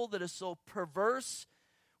sensual, that is so perverse,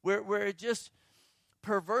 where it just,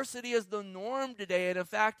 perversity is the norm today. And in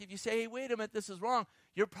fact, if you say, hey, wait a minute, this is wrong,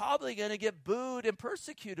 you're probably going to get booed and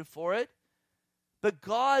persecuted for it. But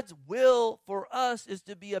God's will for us is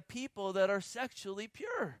to be a people that are sexually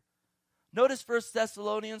pure. Notice 1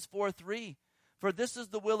 Thessalonians 4:3. For this is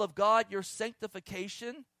the will of God, your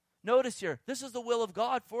sanctification. Notice here, this is the will of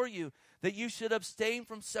God for you, that you should abstain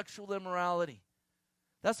from sexual immorality.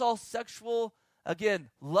 That's all sexual, again,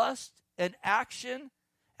 lust and action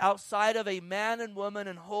outside of a man and woman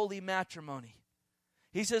in holy matrimony.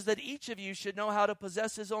 He says that each of you should know how to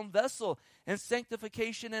possess his own vessel in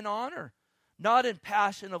sanctification and honor, not in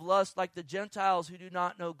passion of lust like the Gentiles who do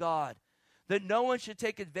not know God. That no one should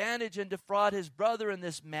take advantage and defraud his brother in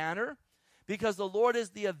this manner, because the Lord is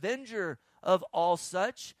the avenger of all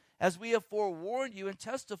such, as we have forewarned you and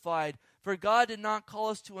testified. For God did not call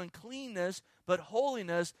us to uncleanness, but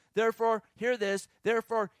holiness. Therefore, hear this,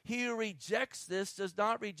 therefore he who rejects this does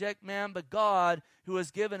not reject man, but God, who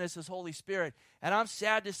has given us his Holy Spirit. And I'm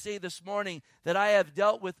sad to say this morning that I have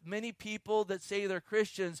dealt with many people that say they're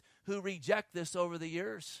Christians who reject this over the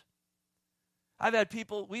years.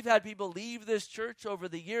 We've had people leave this church over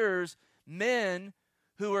the years, men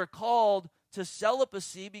who are called to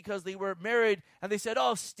celibacy because they were married, and they said,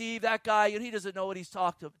 oh, Steve, that guy, he doesn't know what he's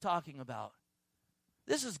talking about.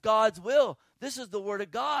 This is God's will. This is the word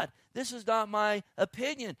of God. This is not my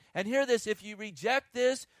opinion. And hear this, if you reject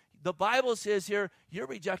this, the Bible says here, you're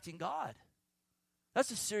rejecting God.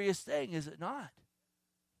 That's a serious thing, is it not?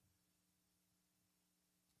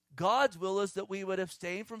 God's will is that we would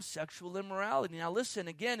abstain from sexual immorality. Now listen,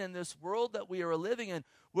 again, in this world that we are living in,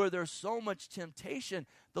 where there's so much temptation,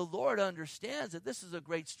 the Lord understands that this is a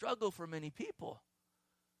great struggle for many people.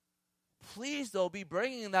 Please, though, be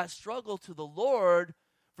bringing that struggle to the Lord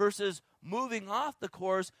versus moving off the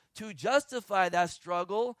course to justify that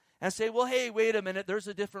struggle and say, well, hey, wait a minute, there's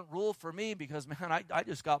a different rule for me because, man, I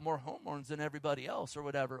just got more hormones than everybody else, or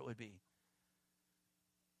whatever it would be.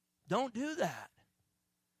 Don't do that.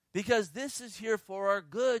 Because this is here for our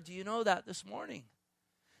good. Do you know that this morning?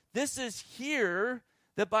 This is here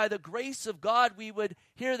that by the grace of God we would,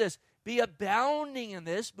 hear this, be abounding in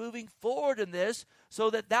this, moving forward in this, so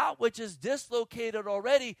that that which is dislocated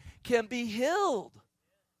already can be healed.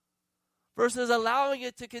 Versus allowing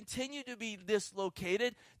it to continue to be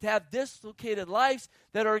dislocated, to have dislocated lives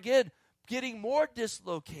that are, again, getting more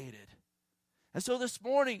dislocated. And so this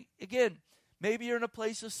morning, again, maybe you're in a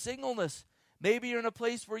place of singleness. Maybe you're in a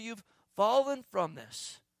place where you've fallen from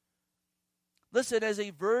this. Listen, as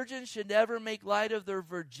a virgin should never make light of their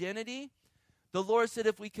virginity, the Lord said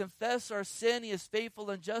if we confess our sin, he is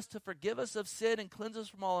faithful and just to forgive us of sin and cleanse us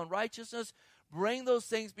from all unrighteousness. Bring those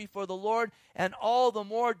things before the Lord, and all the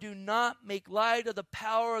more do not make light of the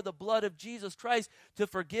power of the blood of Jesus Christ to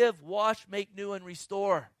forgive, wash, make new, and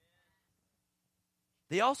restore.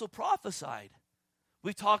 They also prophesied.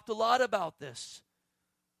 We talked a lot about this.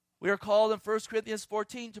 We are called in 1 Corinthians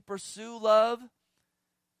 14 to pursue love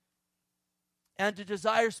and to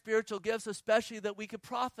desire spiritual gifts, especially that we could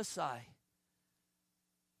prophesy.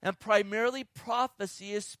 And primarily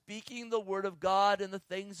prophecy is speaking the word of God and the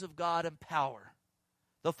things of God in power.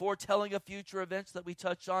 The foretelling of future events that we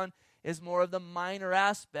touched on is more of the minor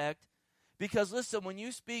aspect. Because listen, when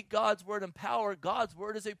you speak God's word in power, God's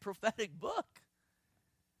word is a prophetic book.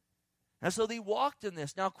 And so they walked in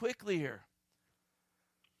this. Now quickly here.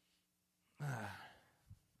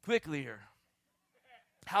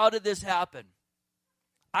 How did this happen?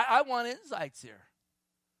 I want insights here.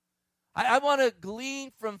 I want to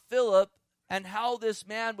glean from Philip and how this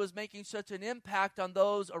man was making such an impact on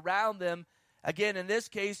those around them. Again, in this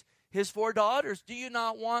case, his 4 daughters. Do you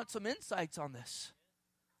not want some insights on this?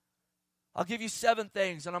 I'll give you 7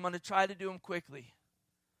 things, and I'm going to try to do them quickly.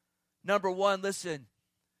 Number 1, listen.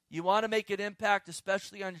 You want to make an impact,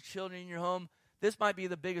 especially on your children in your home. This might be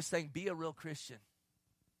the biggest thing. Be a real Christian.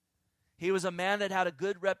 He was a man that had a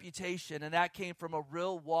good reputation, and that came from a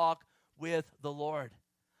real walk with the Lord.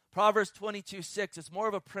 Proverbs 22:6, it's more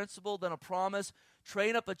of a principle than a promise.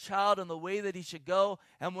 Train up a child in the way that he should go,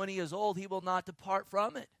 and when he is old, he will not depart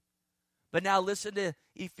from it. But now listen to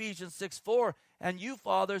Ephesians 6:4. And you,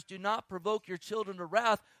 fathers, do not provoke your children to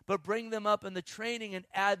wrath, but bring them up in the training and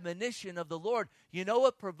admonition of the Lord. You know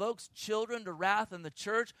what provokes children to wrath in the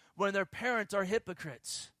church? When their parents are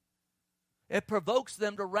hypocrites. It provokes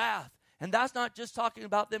them to wrath. And that's not just talking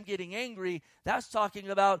about them getting angry. That's talking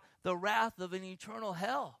about the wrath of an eternal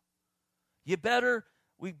hell. We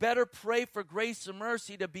better pray for grace and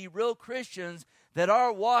mercy to be real Christians, that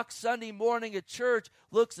our walk Sunday morning at church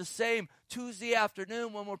looks the same Tuesday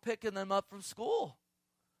afternoon when we're picking them up from school.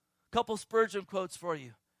 Couple Spurgeon quotes for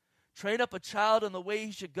you. Train up a child in the way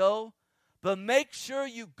he should go, but make sure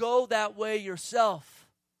you go that way yourself.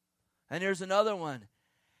 And here's another one.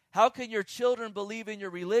 How can your children believe in your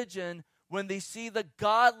religion when they see the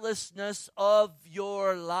godlessness of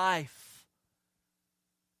your life?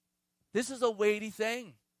 This is a weighty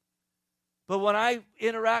thing. But when I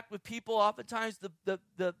interact with people, oftentimes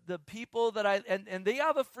the people that and they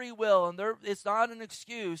have a free will, and it's not an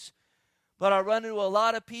excuse, but I run into a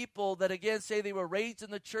lot of people that, again, say they were raised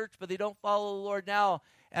in the church, but they don't follow the Lord now.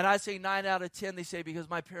 And I say 9 out of 10, they say, because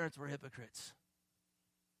my parents were hypocrites.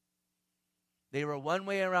 They were one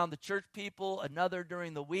way around the church people, another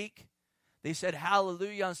during the week. They said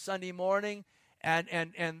hallelujah on Sunday morning, and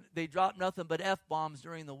they dropped nothing but F-bombs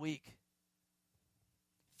during the week.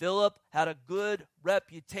 Philip had a good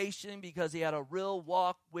reputation because he had a real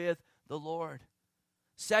walk with the Lord.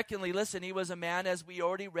 Secondly, listen, he was a man, as we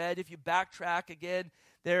already read, if you backtrack again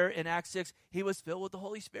there in Acts 6, he was filled with the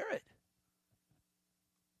Holy Spirit.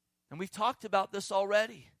 And we've talked about this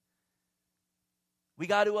already. We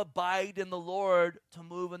got to abide in the Lord to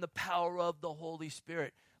move in the power of the Holy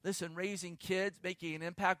Spirit. Listen, raising kids, making an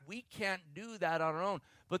impact, we can't do that on our own.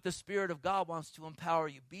 But the Spirit of God wants to empower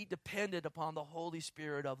you. Be dependent upon the Holy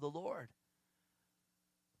Spirit of the Lord.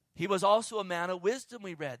 He was also a man of wisdom,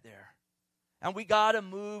 we read there. And we got to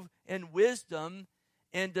move in wisdom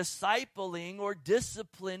in discipling or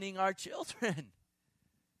disciplining our children.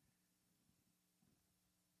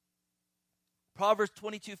 Proverbs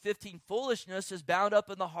 22:15, foolishness is bound up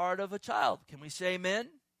in the heart of a child. Can we say amen?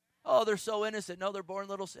 Oh, they're so innocent. No, they're born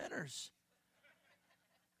little sinners.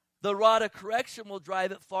 The rod of correction will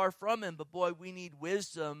drive it far from him. But boy, we need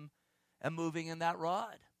wisdom and moving in that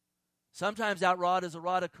rod. Sometimes that rod is a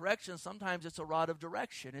rod of correction. Sometimes it's a rod of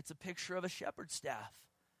direction. It's a picture of a shepherd's staff.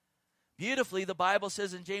 Beautifully, the Bible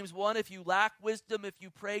says in James 1, if you lack wisdom, if you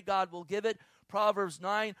pray, God will give it. Proverbs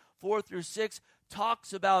 9, 4 through 6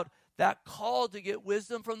 talks about that call to get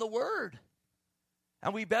wisdom from the Word.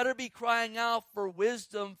 And we better be crying out for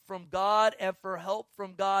wisdom from God and for help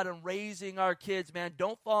from God in raising our kids. Man,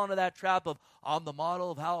 don't fall into that trap of, I'm the model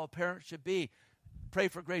of how a parent should be. Pray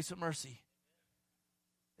for grace and mercy.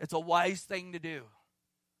 It's a wise thing to do.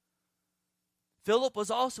 Philip was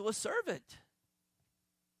also a servant.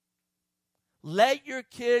 Let your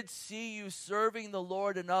kids see you serving the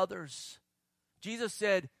Lord and others. Jesus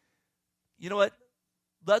said, you know what?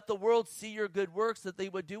 Let the world see your good works, that they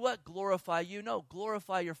would do what? Glorify you. No,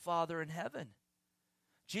 glorify your Father in heaven.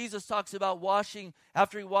 Jesus talks about washing,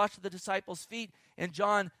 after he washed the disciples' feet, in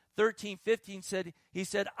John 13:15 he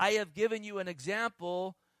said, I have given you an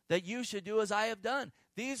example that you should do as I have done.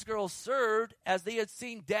 These girls served as they had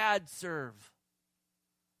seen Dad serve.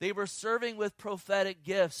 They were serving with prophetic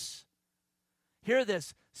gifts. Hear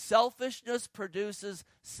this, selfishness produces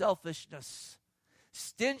selfishness.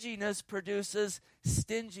 Stinginess produces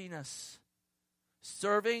stinginess.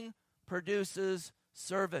 Serving produces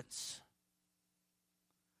servants.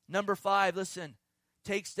 Number 5, listen,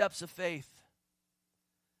 take steps of faith.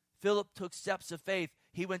 Philip took steps of faith.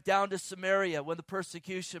 He went down to Samaria when the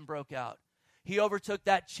persecution broke out. He overtook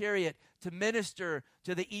that chariot to minister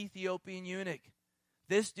to the Ethiopian eunuch.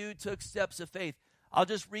 This dude took steps of faith. I'll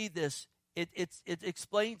just read this. It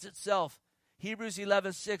explains itself. Hebrews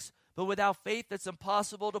 11:6. But without faith, it's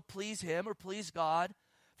impossible to please him or please God.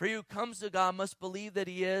 For he who comes to God must believe that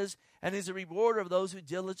he is, and is a rewarder of those who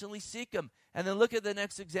diligently seek him. And then look at the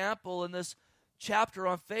next example in this chapter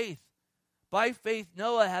on faith. By faith,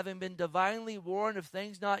 Noah, having been divinely warned of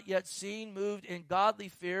things not yet seen, moved in godly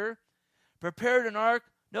fear, prepared an ark,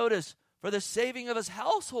 notice, for the saving of his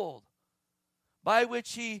household, by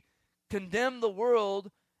which he condemned the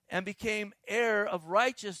world and became heir of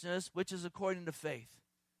righteousness, which is according to faith.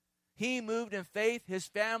 He moved in faith. His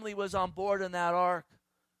family was on board in that ark.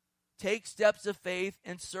 Take steps of faith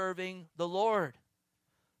in serving the Lord.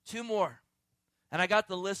 2 more. And I got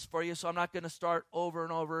the list for you, so I'm not going to start over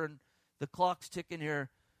and over, and the clock's ticking here.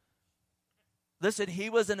 Listen, he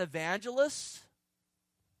was an evangelist.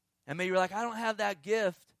 And maybe you're like, I don't have that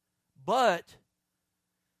gift. But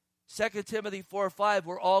 2 Timothy 4:5,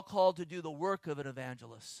 we're all called to do the work of an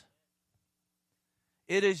evangelist.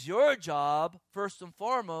 It is your job, first and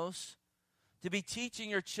foremost, to be teaching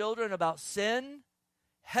your children about sin,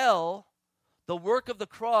 hell, the work of the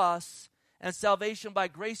cross, and salvation by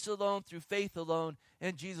grace alone, through faith alone,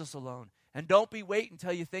 in Jesus alone. And don't be waiting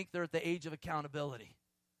until you think they're at the age of accountability.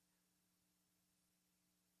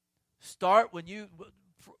 Start when you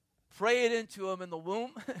pray it into them in the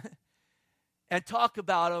womb and talk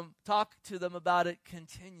to them about it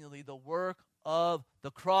continually, the work of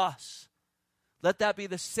the cross. Let that be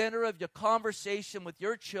the center of your conversation with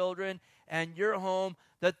your children and your home,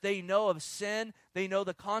 that they know of sin, they know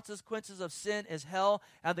the consequences of sin is hell,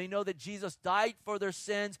 and they know that Jesus died for their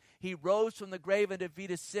sins. He rose from the grave and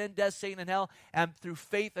defeated sin, death, Satan, and hell, and through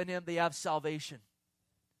faith in him they have salvation.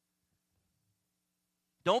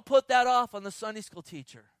 Don't put that off on the Sunday school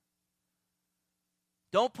teacher.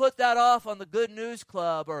 Don't put that off on the Good News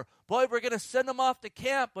Club, or, boy, we're going to send them off to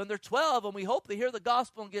camp when they're 12 and we hope they hear the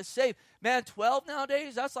gospel and get saved. Man, 12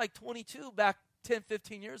 nowadays, that's like 22 back 10,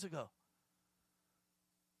 15 years ago.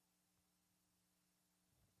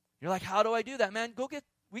 You're like, how do I do that? Man,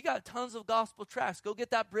 we got tons of gospel tracts. Go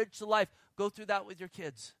get that Bridge to Life. Go through that with your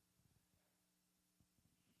kids.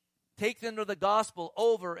 Take them to the gospel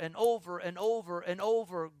over and over and over and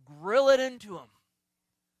over. Grill it into them.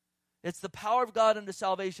 It's the power of God unto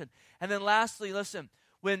salvation. And then lastly, listen,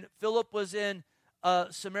 when Philip was in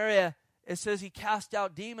Samaria, it says he cast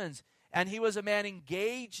out demons. And he was a man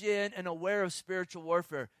engaged in and aware of spiritual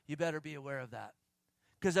warfare. You better be aware of that.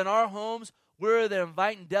 Because in our homes, we're either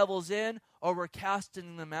inviting devils in or we're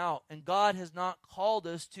casting them out. And God has not called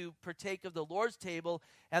us to partake of the Lord's table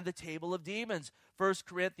and the table of demons. 1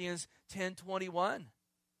 Corinthians 10:21.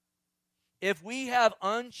 If we have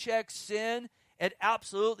unchecked sin, it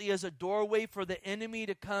absolutely is a doorway for the enemy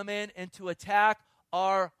to come in and to attack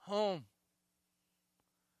our home.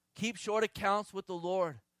 Keep short accounts with the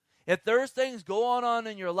Lord. If there's things going on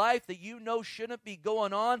in your life that you know shouldn't be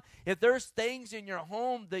going on, if there's things in your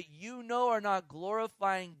home that you know are not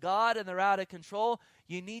glorifying God and they're out of control,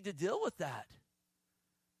 you need to deal with that.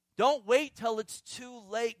 Don't wait till it's too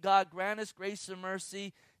late. God, grant us grace and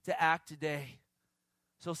mercy to act today.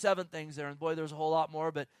 So 7 things there, and boy, there's a whole lot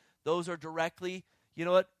more, but those are directly, you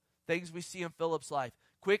know what, things we see in Philip's life.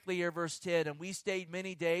 Quickly here, verse 10, and we stayed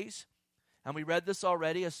many days, and we read this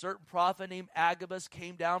already. A certain prophet named Agabus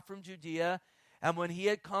came down from Judea, and when he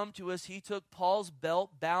had come to us, he took Paul's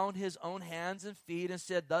belt, bound his own hands and feet, and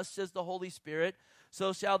said, thus says the Holy Spirit,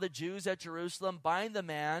 so shall the Jews at Jerusalem bind the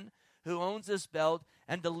man who owns this belt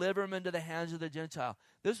and deliver him into the hands of the Gentile.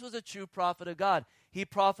 This was a true prophet of God. He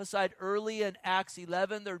prophesied early in Acts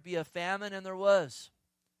 11 there'd be a famine, and there was.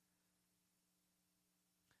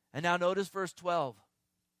 And now notice verse 12.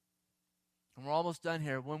 And we're almost done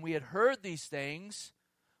here. When we had heard these things,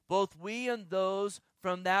 both we and those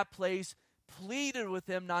from that place pleaded with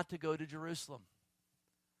him not to go to Jerusalem.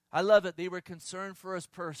 I love it. They were concerned for his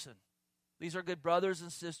person. These are good brothers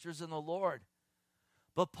and sisters in the Lord.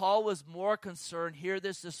 But Paul was more concerned, hear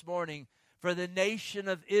this morning, for the nation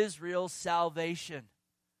of Israel's salvation.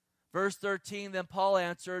 Verse 13, then Paul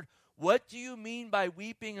answered, what do you mean by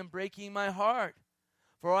weeping and breaking my heart?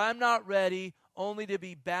 For I am not ready only to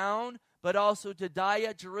be bound, but also to die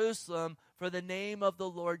at Jerusalem for the name of the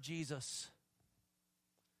Lord Jesus.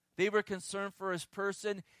 They were concerned for his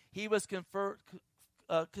person. He was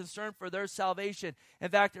concerned for their salvation. In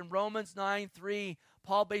fact, in Romans 9:3,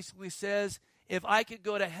 Paul basically says, if I could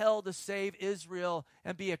go to hell to save Israel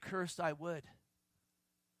and be accursed, I would.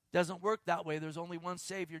 Doesn't work that way. There's only one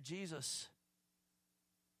Savior, Jesus.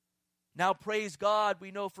 Now, praise God,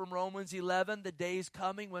 we know from Romans 11, the day is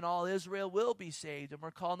coming when all Israel will be saved, and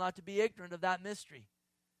we're called not to be ignorant of that mystery.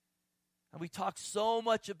 And we talked so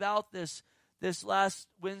much about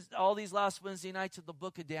all these last Wednesday nights of the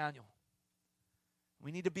book of Daniel.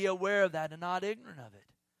 We need to be aware of that and not ignorant of it.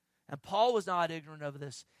 And Paul was not ignorant of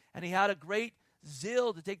this, and he had a great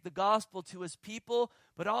zeal to take the gospel to his people,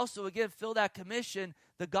 but also, again, fill that commission,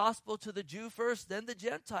 the gospel to the Jew first, then the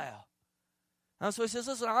Gentile. And so he says,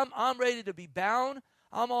 listen, I'm ready to be bound.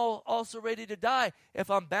 I'm also ready to die. If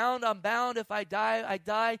I'm bound, I'm bound. If I die, I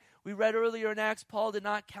die. We read earlier in Acts, Paul did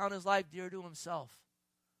not count his life dear to himself.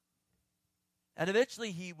 And eventually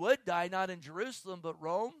he would die, not in Jerusalem, but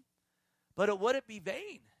Rome. But it wouldn't be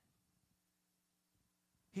vain.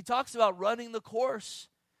 He talks about running the course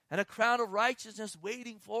and a crown of righteousness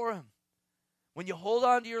waiting for him. When you hold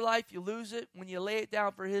on to your life, you lose it. When you lay it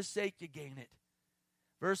down for his sake, you gain it.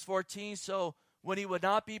 Verse 14, so when he would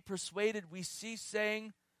not be persuaded, we cease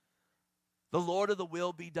saying, the will of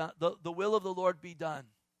the Lord be done.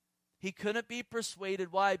 He couldn't be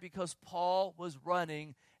persuaded. Why? Because Paul was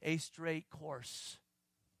running a straight course.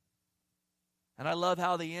 And I love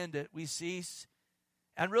how they end it. We cease.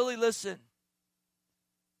 And really listen,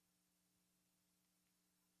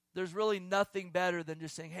 there's really nothing better than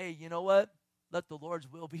just saying, hey, you know what? Let the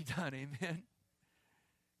Lord's will be done. Amen.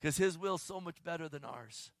 because his will is so much better than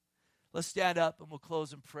ours. Let's stand up and we'll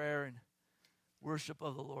close in prayer and worship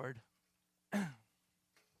of the Lord.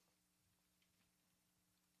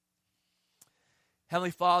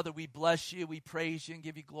 Heavenly Father, we bless you, we praise you, and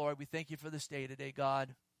give you glory. We thank you for this day today,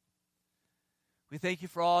 God. We thank you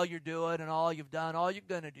for all you're doing and all you've done, all you're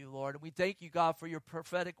going to do, Lord. And we thank you, God, for your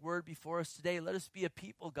prophetic word before us today. Let us be a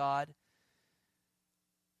people, God,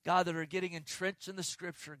 that are getting entrenched in the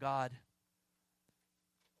Scripture, God,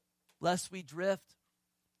 lest we drift.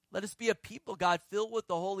 Let us be a people, God, filled with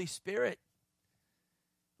the Holy Spirit,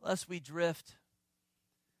 lest we drift.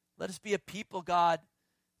 Let us be a people, God,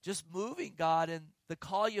 just moving, God, in the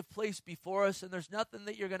call you've placed before us, and there's nothing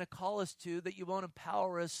that you're going to call us to that you won't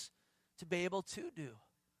empower us to be able to do.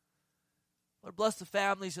 Lord, bless the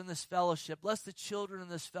families in this fellowship. Bless the children in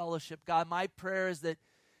this fellowship. God, my prayer is that,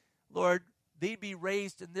 Lord, they'd be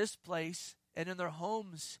raised in this place and in their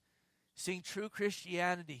homes, seeing true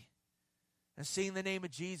Christianity and seeing the name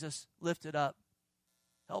of Jesus lifted up.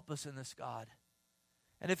 Help us in this, God.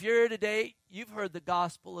 And if you're here today, you've heard the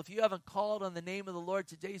gospel. If you haven't called on the name of the Lord,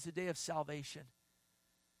 today's the day of salvation.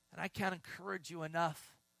 And I can't encourage you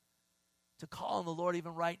enough to call on the Lord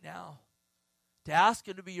even right now, to ask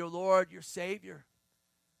him to be your Lord, your Savior,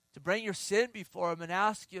 to bring your sin before him and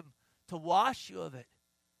ask him to wash you of it.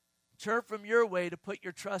 Turn from your way to put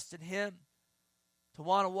your trust in him, to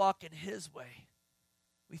want to walk in his way.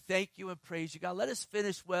 We thank you and praise you, God. Let us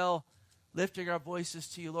finish well, lifting our voices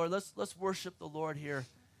to you, Lord. Let's worship the Lord here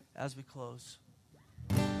as we close.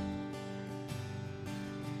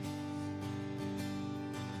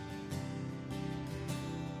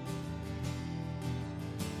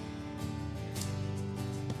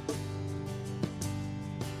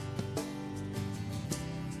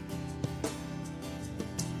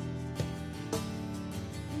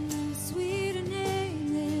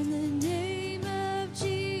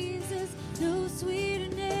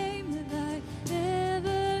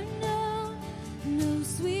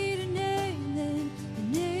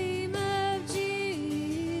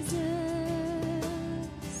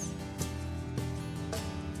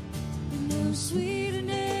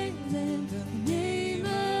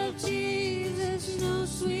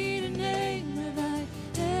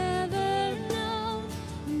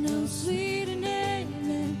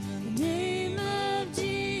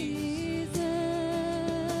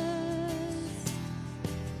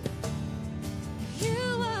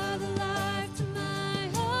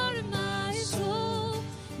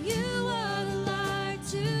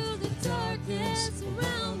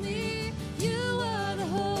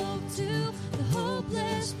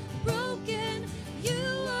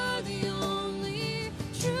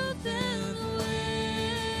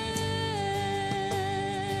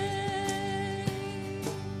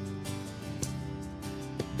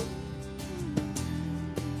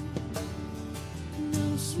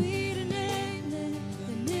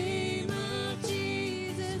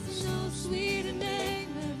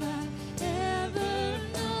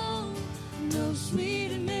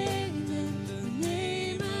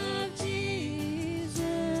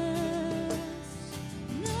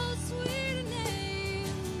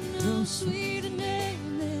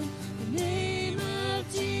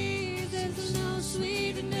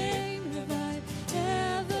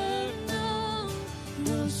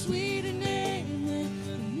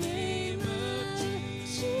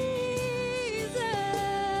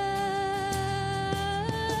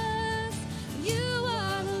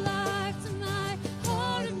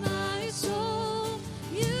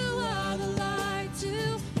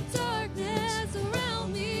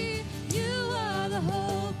 The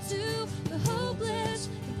hope to the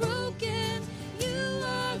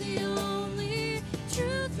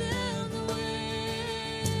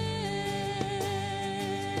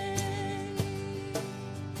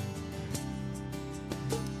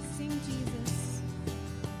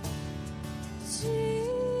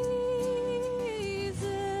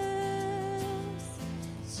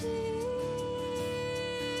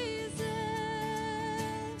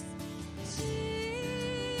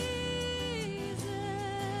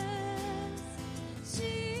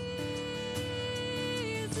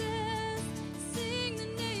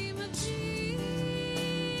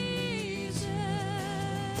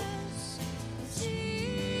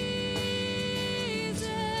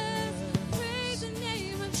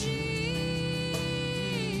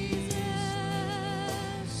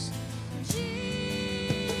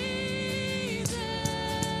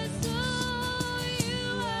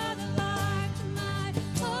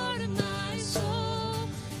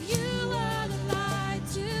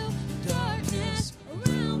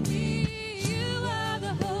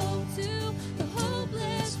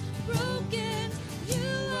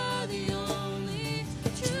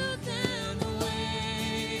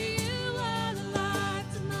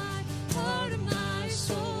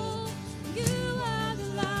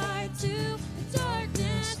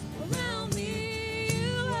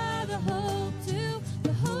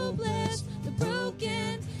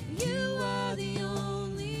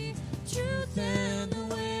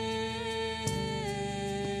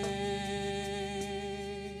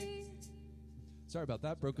Sorry about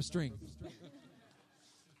that. Broke a string.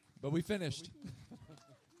 But we finished.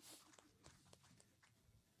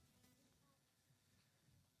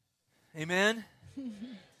 Amen.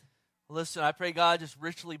 Listen, I pray God just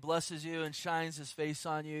richly blesses you and shines his face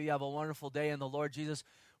on you. You have a wonderful day in the Lord Jesus.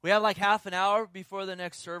 We have like half an hour before the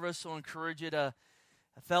next service, so I encourage you to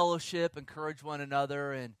fellowship, encourage one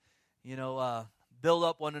another, and, build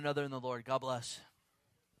up one another in the Lord. God bless.